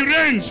mentally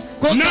deranged.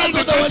 Now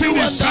the person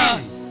is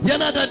sound.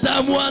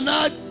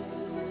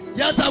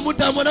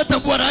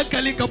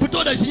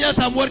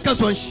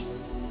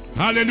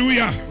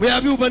 Hallelujah.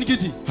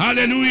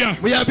 Hallelujah.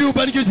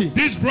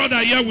 This brother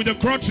here with the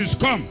crutches,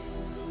 come.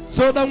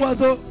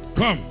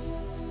 Come.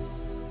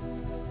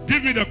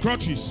 Give me the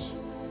crutches.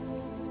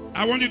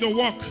 I want you to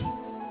walk.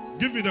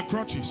 Give me the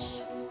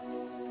crutches.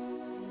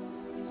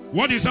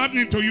 What is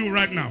happening to you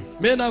right now?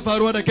 Do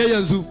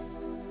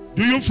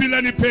you feel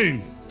any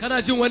pain?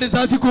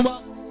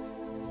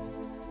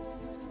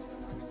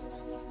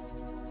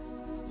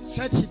 He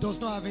said he does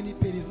not have any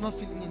pain. He's not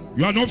feeling any.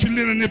 You are not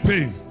feeling any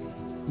pain.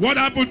 What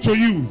happened to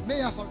you?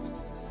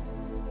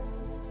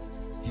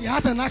 He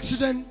had an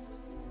accident,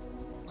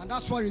 and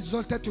that's what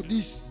resulted to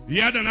this. He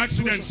had an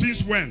accident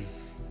since when?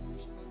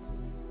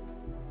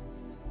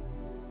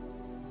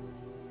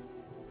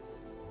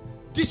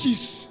 This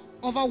is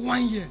over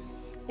 1 year.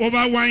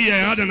 Over 1 year,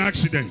 he had an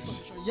accident.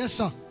 Yes,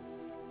 sir.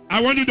 I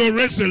want you to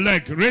raise the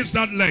leg. Raise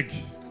that leg.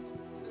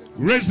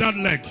 Raise that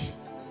leg.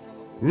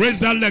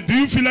 Raise that leg. Do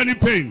you feel any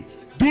pain?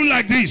 Do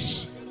like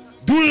this.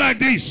 Do like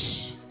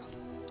this.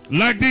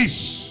 Like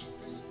this.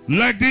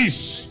 Like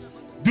this.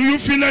 Do you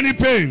feel any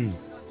pain?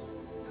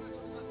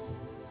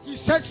 He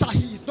said, sir,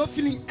 he is not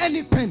feeling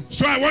any pain.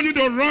 So I want you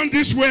to run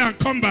this way and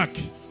come back.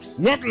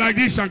 Walk like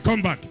this and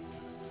come back.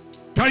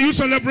 Can you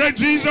celebrate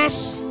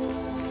Jesus?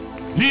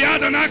 He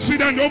had an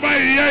accident over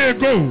a year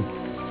ago.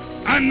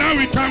 And now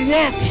he can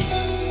walk.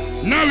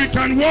 Now he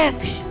can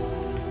walk.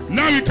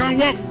 Now he can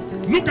walk.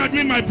 Look at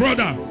me, my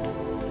brother.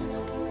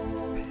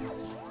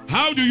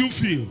 How do you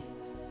feel?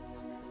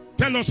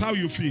 Tell us how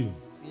you feel.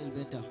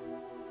 Better.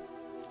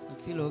 I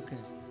feel okay.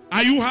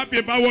 Are you happy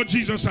about what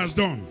Jesus has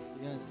done?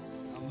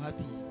 Yes, I'm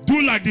happy.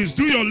 Do like this.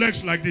 Do your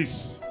legs like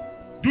this.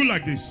 Do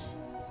like this.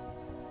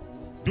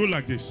 Do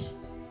like this.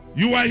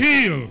 You are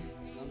healed.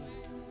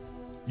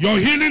 Your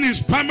healing is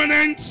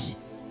permanent.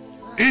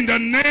 In the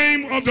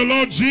name of the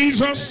Lord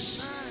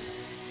Jesus,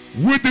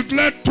 we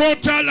declare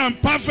total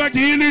and perfect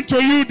healing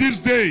to you this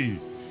day.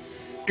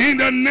 In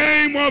the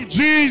name of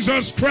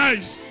Jesus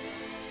Christ.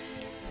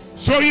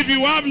 So if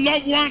you have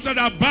loved ones that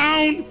are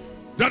bound,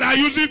 that are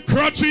using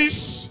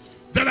crutches,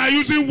 that are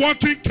using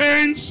walking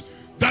canes,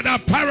 that are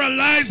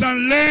paralyzed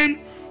and lame,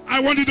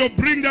 I want you to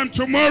bring them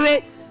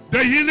tomorrow.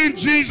 The healing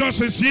Jesus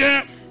is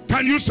here.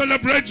 Can you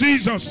celebrate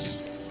Jesus?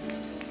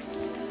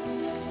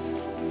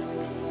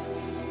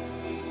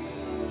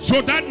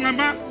 So that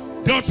mama,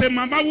 there was a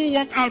mama who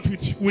walked out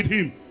with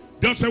him.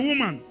 There was a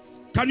woman.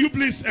 Can you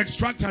please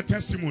extract her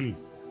testimony?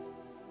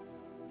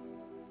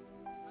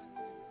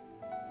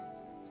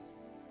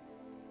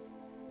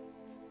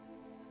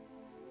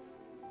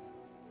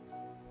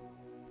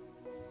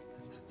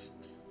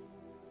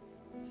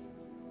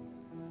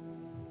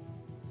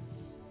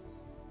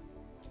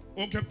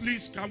 Okay,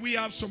 please, can we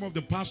have some of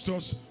the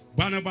pastors?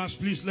 Barnabas,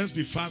 please, let's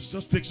be fast.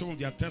 Just take some of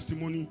their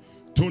testimony.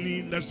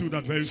 Tony, let's do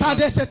that very fast. Sir,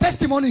 there's a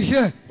testimony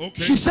here.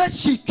 Okay. She said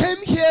she came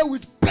here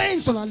with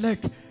pains on her leg.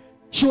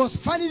 She was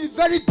finding it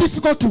very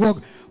difficult to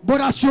walk.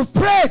 But as she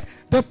prayed,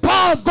 the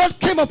power of God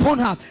came upon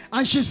her.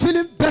 And she's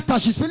feeling better.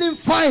 She's feeling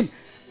fine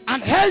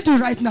and healthy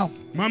right now.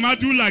 Mama,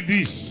 do like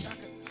this.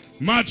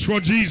 March for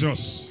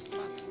Jesus.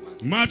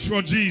 March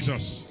for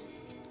Jesus.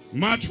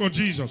 March for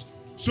Jesus.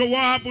 So what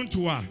happened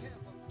to her?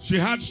 She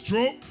had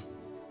stroke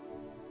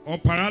or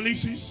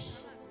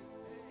paralysis.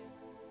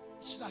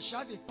 She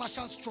has a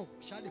partial stroke.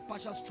 She had a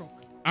partial stroke.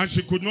 And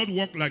she could not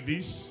walk like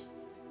this.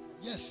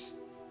 Yes.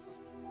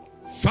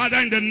 Father,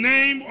 in the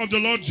name of the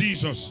Lord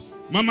Jesus,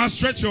 Mama,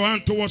 stretch your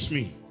hand towards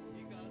me.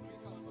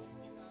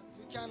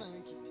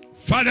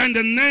 Father, in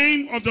the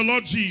name of the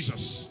Lord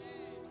Jesus,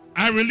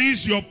 I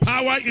release your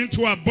power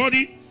into our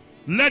body.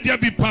 Let there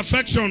be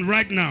perfection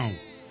right now.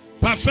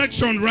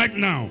 Perfection right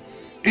now.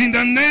 In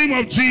the name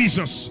of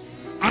Jesus,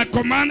 I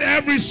command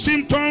every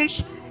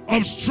symptoms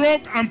of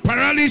stroke and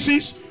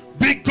paralysis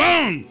be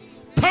gone.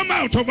 Come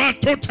out of her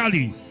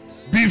totally.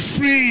 Be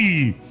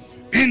free.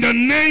 In the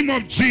name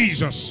of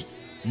Jesus,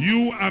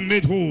 you are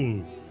made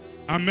whole.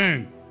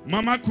 Amen.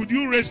 Mama, could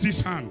you raise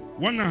this hand?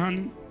 One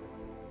hand.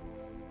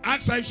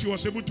 Ask her if she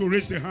was able to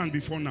raise the hand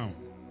before now.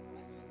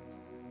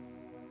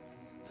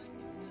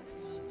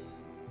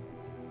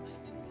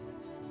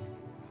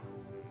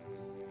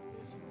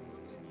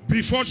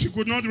 Before she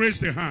could not raise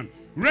the hand.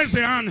 Raise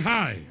the hand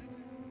high.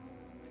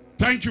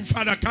 Thank you,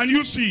 Father. Can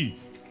you see?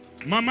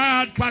 Mama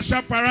had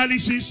partial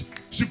paralysis.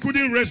 She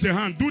couldn't raise the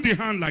hand. Do the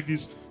hand like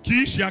this.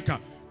 Kiishiaka.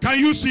 Can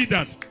you see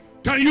that?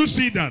 Can you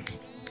see that?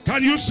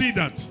 Can you see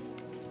that?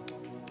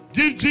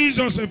 Give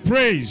Jesus a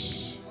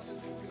praise.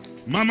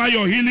 Mama,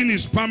 your healing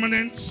is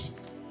permanent.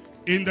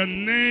 In the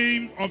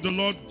name of the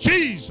Lord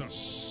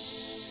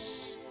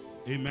Jesus.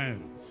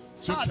 Amen.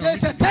 So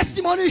there's a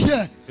testimony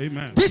here.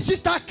 Amen. This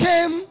sister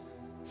came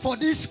for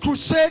this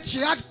crusade. She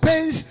had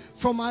pains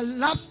from her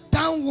laps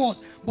downward.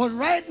 But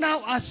right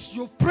now, as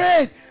you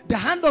prayed, the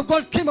hand of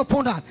God came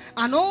upon her.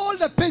 And all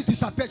the pains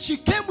disappeared. She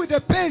came with the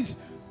pains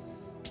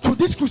to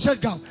this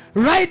crusade ground.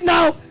 Right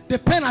now, the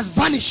pain has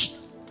vanished.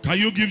 Can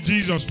you give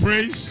Jesus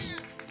praise?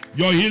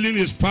 Your healing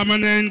is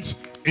permanent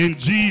in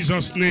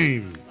Jesus'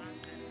 name.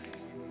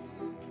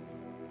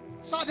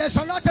 So there's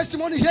another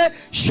testimony here.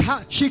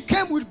 She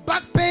came with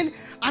back pain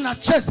and her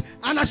chest.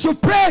 And as you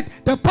prayed,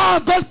 the power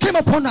of God came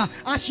upon her.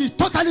 And she's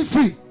totally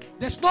free.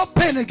 There's no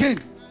pain again.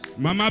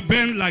 Mama,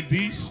 bend like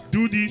this.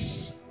 Do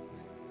this.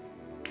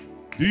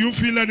 Do you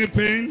feel any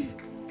pain?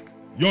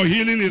 Your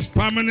healing is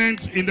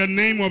permanent in the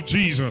name of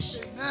Jesus.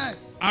 Amen.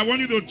 I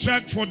want you to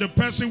check for the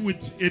person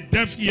with a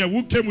deaf ear.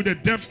 Who came with a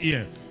deaf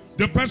ear?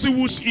 The person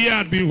whose ear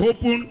had been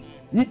opened,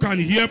 who can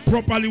hear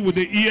properly with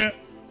the ear.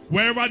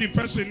 Wherever the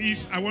person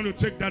is, I want to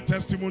take that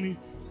testimony.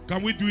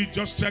 Can we do it?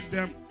 Just check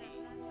them.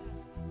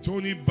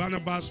 Tony,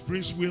 Barnabas,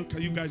 Prince Will,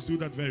 can you guys do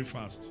that very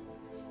fast?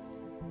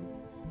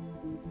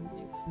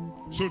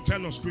 So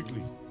tell us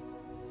quickly.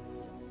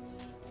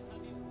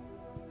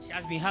 She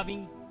has been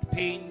having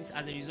pains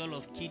as a result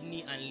of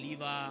kidney and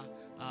liver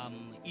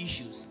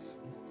issues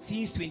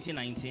since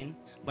 2019.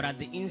 But at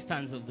the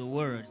instance of the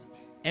word,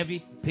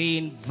 every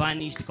pain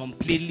vanished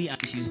completely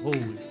and she's whole.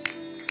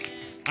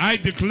 I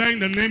declare in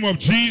the name of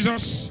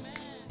Jesus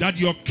that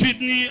your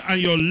kidney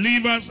and your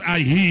livers are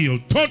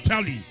healed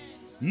totally.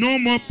 No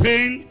more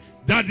pain.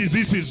 That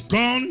disease is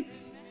gone.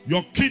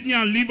 Your kidney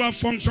and liver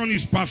function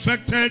is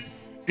perfected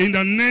in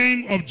the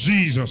name of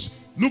Jesus.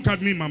 Look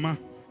at me, Mama.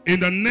 In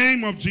the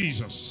name of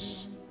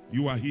Jesus,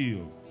 you are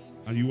healed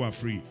and you are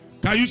free.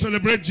 Can you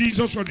celebrate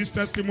Jesus for this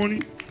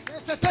testimony?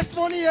 There's a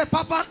testimony here,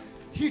 Papa.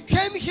 He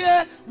came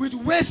here with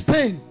waist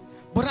pain.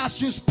 But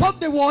as you spoke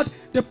the word,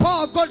 the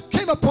power of God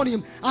came upon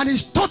him and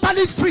he's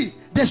totally free.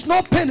 There's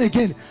no pain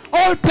again.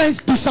 All pains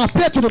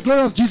disappear to the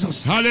glory of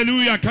Jesus.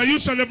 Hallelujah. Can you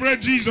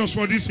celebrate Jesus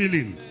for this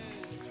healing?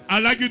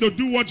 I'd like you to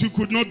do what you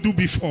could not do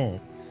before.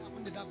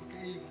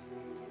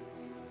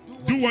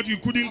 Do what you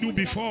couldn't do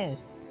before.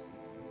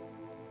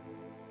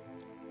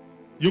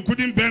 You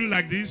couldn't bend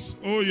like this.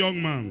 Oh,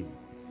 young man.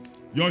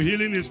 Your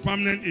healing is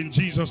permanent in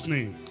Jesus'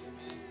 name.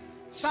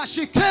 So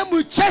she came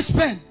with chest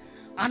pain.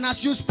 And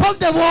as you spoke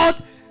the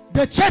word,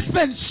 the chest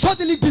pain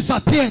suddenly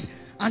disappeared.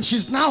 And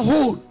she's now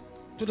whole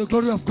to the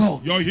glory of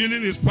God. Your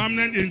healing is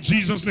permanent in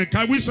Jesus' name.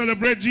 Can we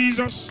celebrate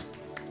Jesus?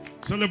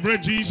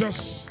 Celebrate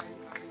Jesus.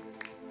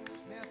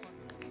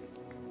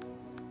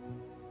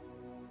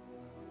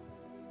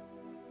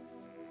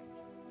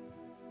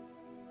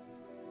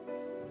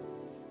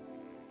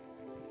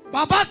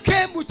 Baba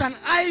came with an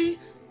eye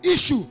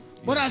issue.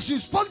 But as you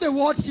spoke the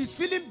word, he's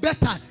feeling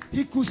better.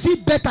 He could see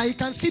better. He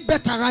can see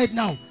better right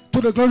now. To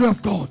to the glory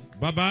of God.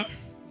 Baba,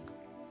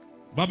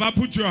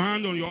 put your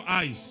hand on your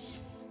eyes.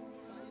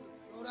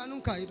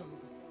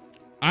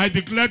 I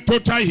declare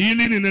total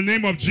healing in the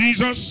name of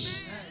Jesus.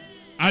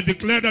 I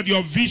declare that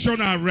your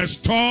vision are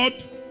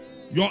restored.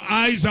 Your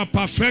eyes are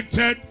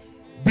perfected.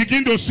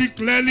 Begin to see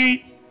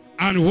clearly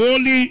and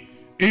wholly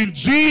in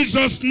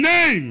Jesus'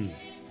 name.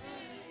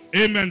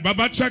 Amen.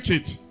 Baba, check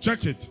it.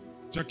 Check it.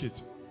 Check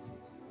it.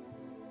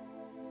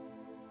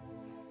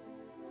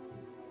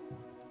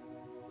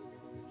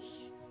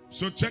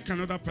 So check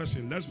another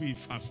person. Let's be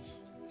fast.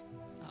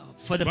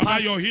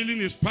 Baba, your healing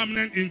is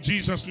permanent in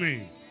Jesus'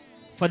 name.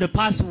 For the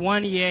past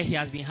 1 year, he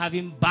has been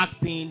having back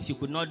pains. He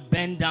could not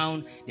bend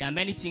down. There are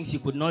many things he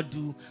could not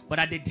do. But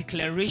at the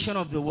declaration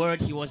of the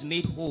word, he was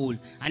made whole.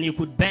 And he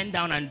could bend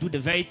down and do the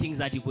very things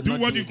that he could not do.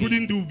 Do what you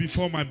couldn't do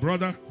before, my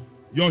brother.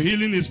 Your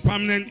healing is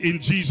permanent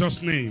in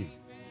Jesus' name.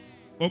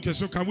 Okay,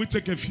 so can we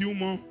take a few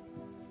more?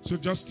 So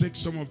just take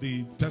some of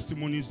the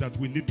testimonies that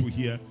we need to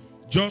hear.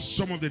 Just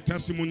some of the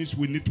testimonies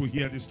we need to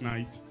hear this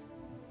night.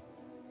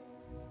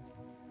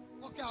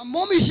 Okay, our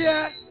mommy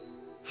here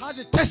has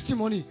a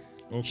testimony.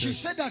 Okay. She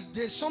said that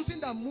there's something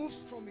that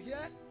moves from here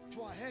to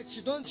her head.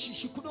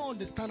 She couldn't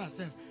understand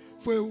herself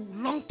for a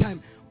long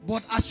time.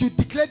 But as you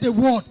declare the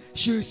word,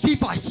 she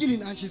received her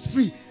healing and she's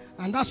free.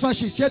 And that's why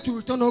she's here to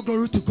return all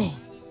glory to God.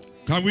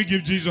 Can we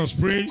give Jesus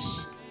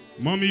praise?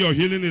 Mommy, your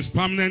healing is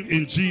permanent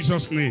in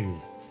Jesus' name.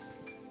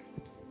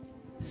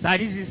 Sir,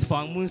 this is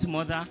Fangmun's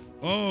mother.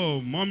 Oh,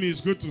 mommy,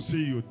 it's good to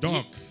see you.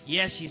 Doc.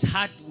 Yes, she's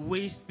had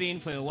waist pain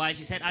for a while.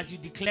 She said as you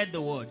declared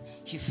the word,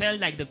 she felt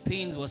like the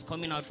pains was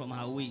coming out from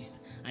her waist.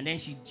 And then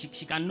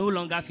she can no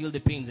longer feel the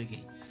pains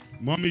again.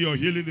 Mommy, your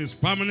healing is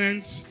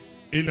permanent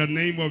in the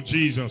name of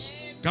Jesus.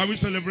 Can we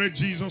celebrate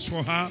Jesus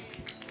for her?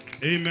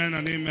 Amen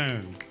and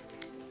amen.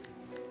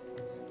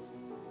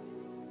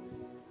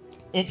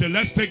 Okay,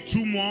 let's take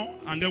two more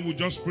and then we'll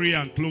just pray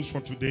and close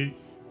for today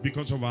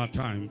because of our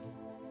time.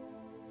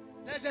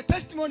 There's a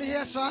testimony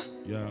here, sir.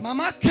 Yeah.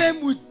 Mama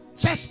came with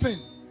chest pain.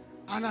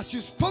 And as you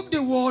spoke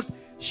the word,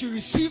 she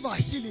received her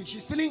healing.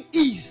 She's feeling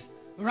ease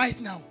right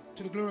now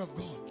to the glory of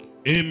God.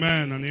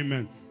 Amen and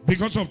amen.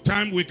 Because of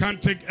time, we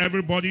can't take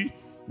everybody.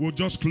 We'll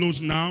just close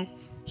now.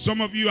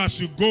 Some of you,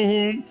 as you go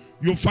home,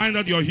 you'll find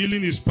that your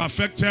healing is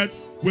perfected.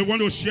 We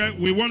want to share,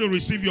 we want to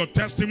receive your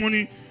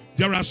testimony.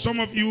 There are some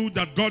of you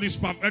that God is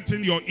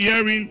perfecting your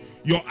hearing,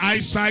 your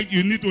eyesight.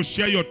 You need to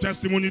share your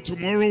testimony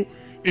tomorrow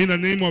in the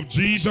name of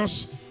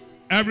Jesus.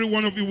 Every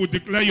one of you will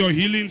declare your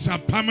healings are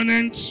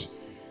permanent.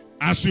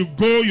 As you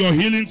go, your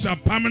healings are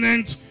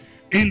permanent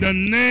in the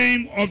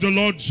name of the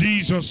Lord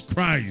Jesus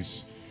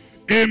Christ.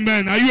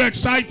 Amen. Are you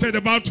excited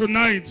about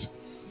tonight?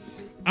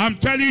 I'm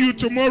telling you,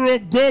 tomorrow,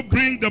 go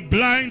bring the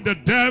blind, the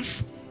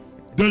deaf,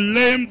 the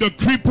lame, the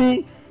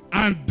cripple,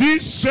 and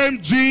this same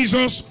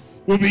Jesus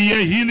will be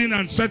here healing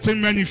and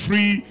setting many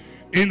free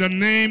in the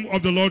name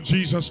of the Lord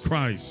Jesus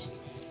Christ.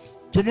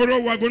 Tomorrow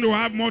we're going to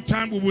have more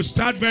time. We will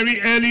start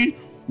very early.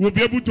 We'll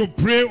be able to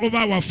pray over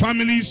our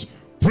families,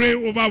 pray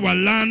over our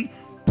land,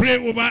 pray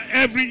over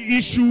every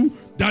issue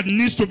that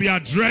needs to be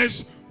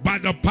addressed by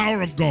the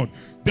power of God.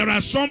 There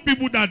are some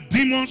people that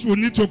demons will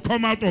need to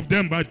come out of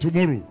them by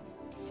tomorrow.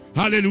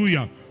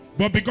 Hallelujah.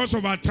 But because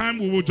of our time,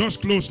 we will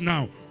just close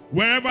now.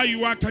 Wherever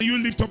you are, can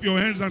you lift up your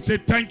hands and say,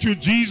 thank you,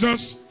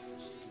 Jesus.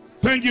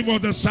 Thank you for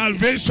the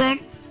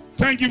salvation.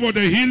 Thank you for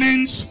the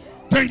healings.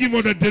 Thank you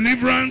for the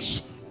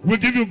deliverance. We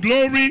give you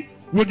glory.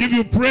 We give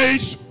you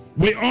praise.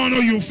 We honor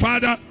you,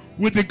 Father.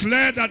 We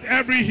declare that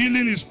every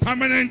healing is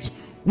permanent.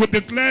 We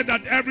declare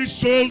that every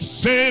soul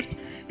saved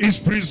is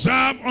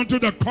preserved unto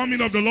the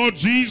coming of the Lord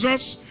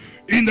Jesus.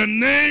 In the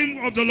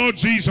name of the Lord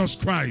Jesus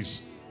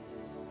Christ.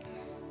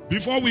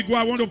 Before we go,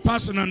 I want to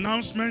pass an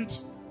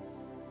announcement.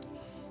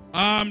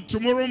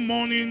 Tomorrow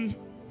morning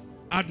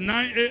at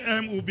 9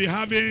 a.m. we'll be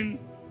having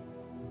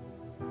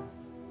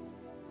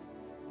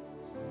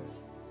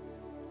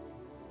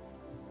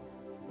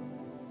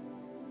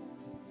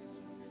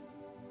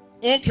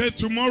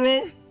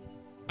tomorrow,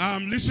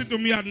 listen to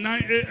me at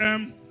 9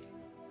 a.m.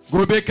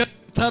 For the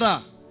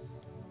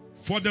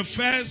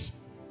first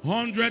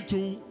 100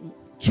 to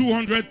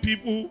 200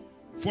 people,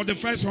 for the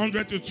first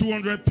 100 to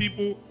 200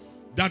 people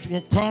that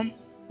will come,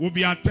 we'll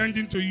be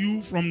attending to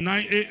you from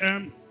 9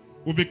 a.m.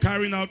 We'll be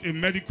carrying out a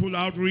medical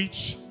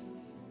outreach.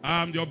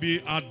 There'll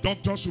be our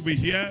doctors will be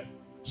here.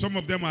 Some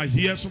of them are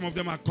here. Some of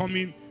them are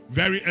coming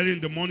very early in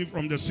the morning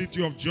from the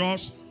city of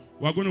Jos.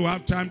 We're going to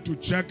have time to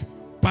check,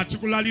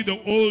 particularly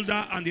the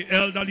older and the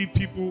elderly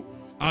people.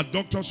 Our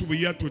doctors will be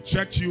here to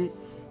check you,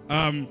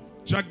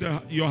 check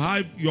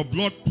your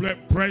blood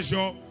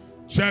pressure,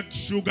 check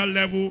sugar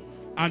level,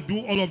 and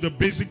do all of the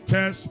basic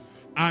tests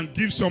and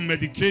give some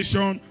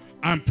medication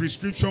and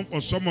prescription for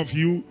some of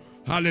you.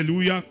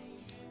 Hallelujah.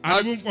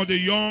 And even for the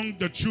young,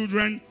 the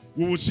children,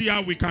 we will see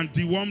how we can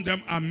deworm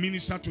them and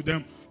minister to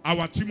them.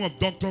 Our team of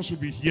doctors will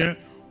be here.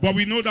 But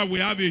we know that we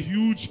have a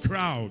huge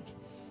crowd.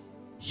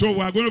 So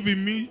we are going to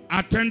be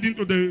attending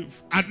to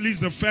at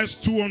least the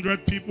first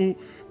 200 people.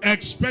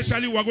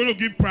 Especially we are going to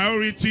give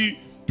priority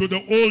to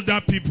the older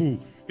people.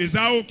 Is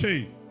that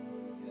okay?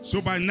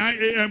 So by 9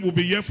 a.m. we'll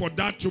be here for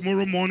that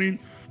tomorrow morning.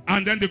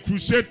 And then the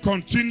crusade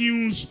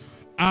continues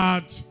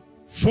at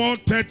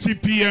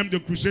 4:30 p.m. The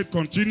crusade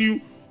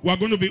continues. We're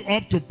going to be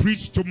up to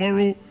preach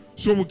tomorrow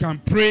so we can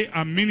pray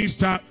and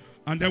minister.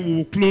 And then we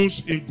will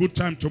close in good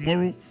time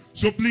tomorrow.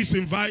 So please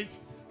invite.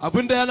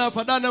 Abunda yana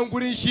faɗa nan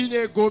gurin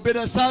shine gobe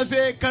da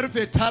safe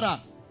karfe 9.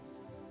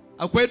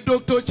 Akwai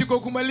doktoci ko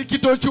kuma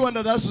likitoci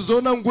wanda za su zo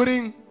nan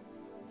gurin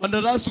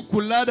wanda za su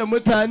kula da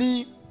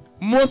mutane,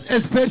 most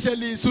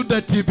especially su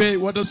dattibai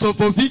wanda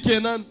tsofaffi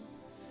kenan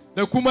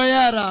da kuma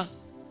yara.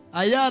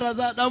 A yara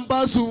za dan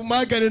ba su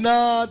magani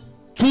na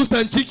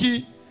tusan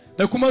ciki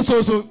da kuma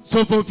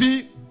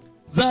tsofaffi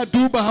za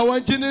duba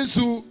hawan jinin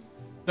su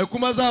da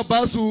kuma za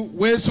ba su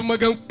wayansu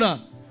magunguna.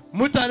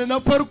 Mutane na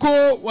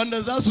farko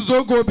wanda za su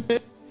zo gobe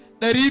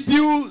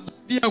 200 za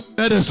iya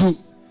kula da su.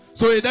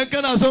 So idan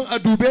kana son a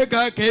dube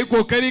ka yi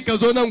kokari ka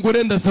zo nan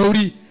gurin da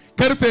sauri.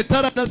 Karfe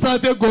 9 na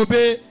safe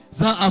gobe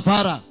za a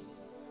fara.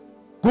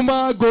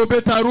 Kuma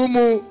gobe taro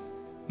mu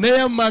na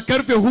yamma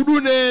karfe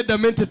 4 ne da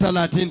minti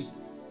 30.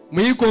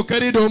 Mu yi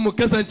kokari da mu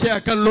kasance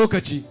akan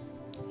lokaci.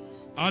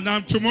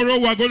 And tomorrow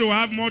we are going to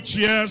have more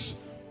chairs.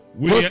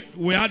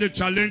 We had a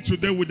challenge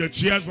today with the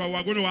chairs, but we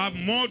are going to have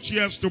more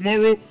chairs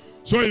tomorrow.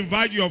 So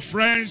invite your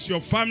friends,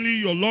 your family,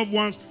 your loved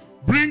ones.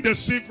 Bring the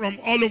sick from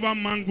all over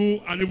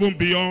Mangu and even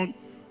beyond.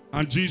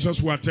 And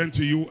Jesus will attend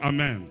to you.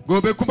 Amen.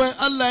 Gobe kuma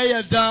Allah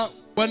ya yarda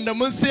wanda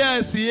mun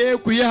saya siye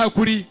ku yi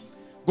hakuri.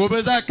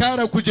 Gobe za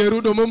kara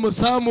kujeru domin mu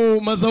samu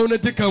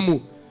mazaunatukan mu.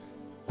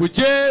 Ku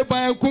je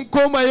bayan kun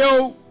koma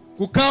yau,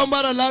 ku kawo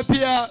mara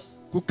lafiya,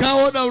 ku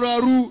kawo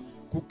dauraru,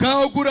 ku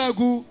kawo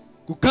guragu,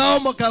 ku kawo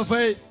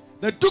makafai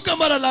da duka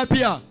mara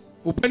lafiya.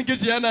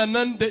 Ubangiji yana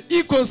nan da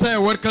ikon sa ya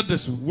warkar da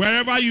su.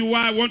 Wherever you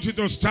are, I want you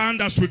to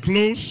stand as we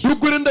close. Duk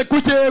gurin da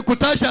kuke ku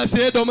tashi a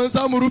tsaye domin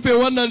zamu rufe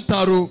wannan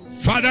taro.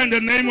 Father, in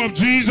the name of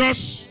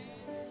Jesus,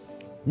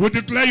 we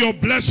declare your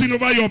blessing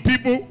over your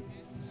people.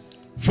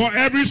 For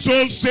every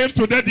soul saved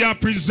today, they are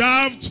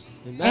preserved.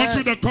 Amen.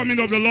 Unto the coming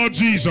of the Lord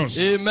Jesus.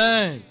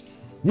 Amen.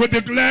 We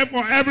declare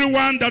for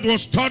everyone that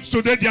was touched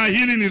today, their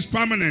healing is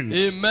permanent.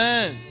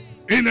 Amen.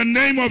 In the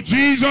name of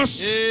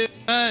Jesus,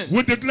 amen,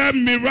 we declare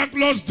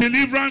miraculous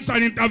deliverance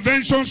and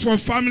interventions for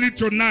family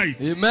tonight.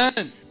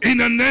 Amen. In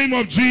the name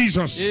of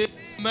Jesus.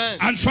 Amen.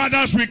 And Father,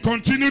 as we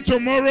continue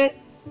tomorrow,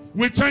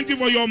 we thank you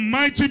for your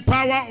mighty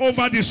power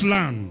over this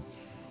land.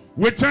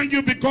 We thank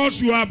you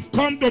because you have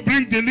come to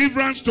bring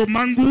deliverance to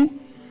Mangu,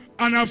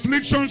 and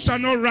affliction shall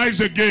not rise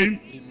again.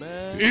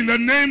 Amen. In the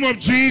name of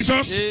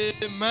Jesus,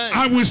 amen,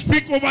 I will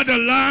speak over the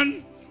land.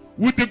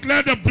 We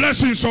declare the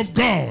blessings of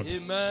God.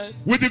 Amen.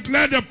 We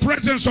declare the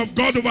presence of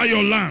God over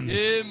your land.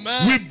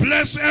 Amen. We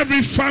bless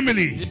every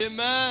family.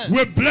 Amen.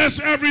 We bless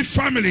every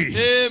family.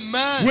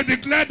 Amen. We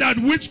declare that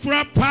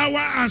witchcraft power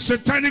and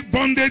satanic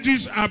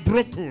bondages are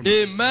broken.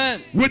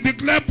 Amen. We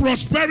declare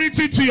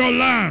prosperity to your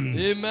land.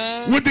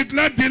 Amen. We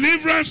declare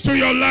deliverance to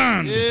your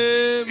land.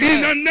 Amen.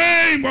 In the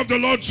name of the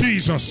Lord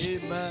Jesus.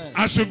 Amen.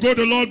 As you go,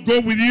 the Lord go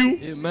with you.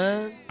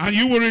 Amen. And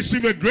you will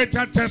receive a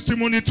greater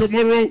testimony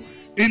tomorrow.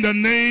 In the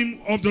name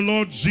of the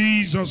Lord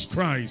Jesus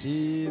Christ.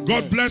 Amen.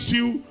 God bless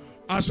you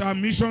as our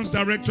missions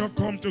director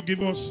come to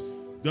give us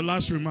the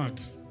last remark.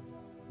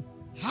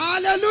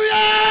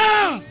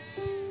 Hallelujah!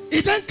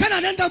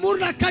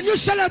 Can you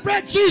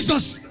celebrate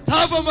Jesus?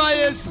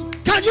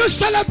 Can you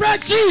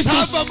celebrate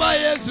Jesus?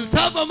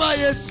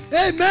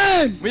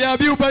 Amen.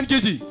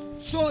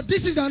 So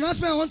this is the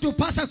announcement I want to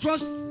pass across.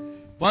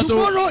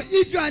 Tomorrow,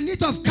 if you are in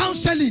need of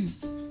counseling,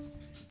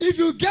 if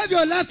you gave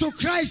your life to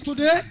Christ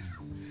today,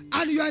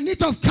 and you are in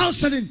need of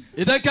counseling,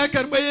 you will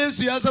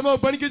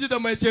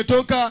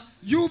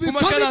be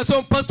coming.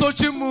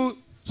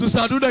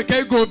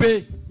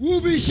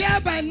 We'll be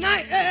here by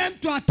 9 a.m.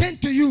 to attend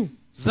to you.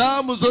 If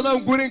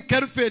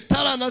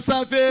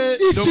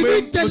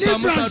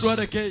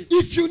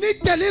you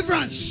need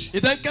deliverance,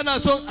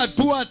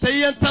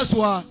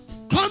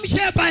 come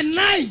here by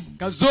 9.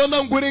 And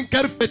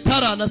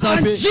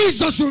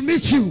Jesus will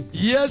meet you.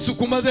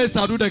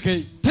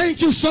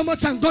 Thank you so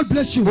much and God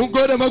bless you.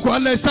 Good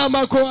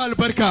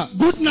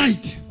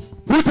night.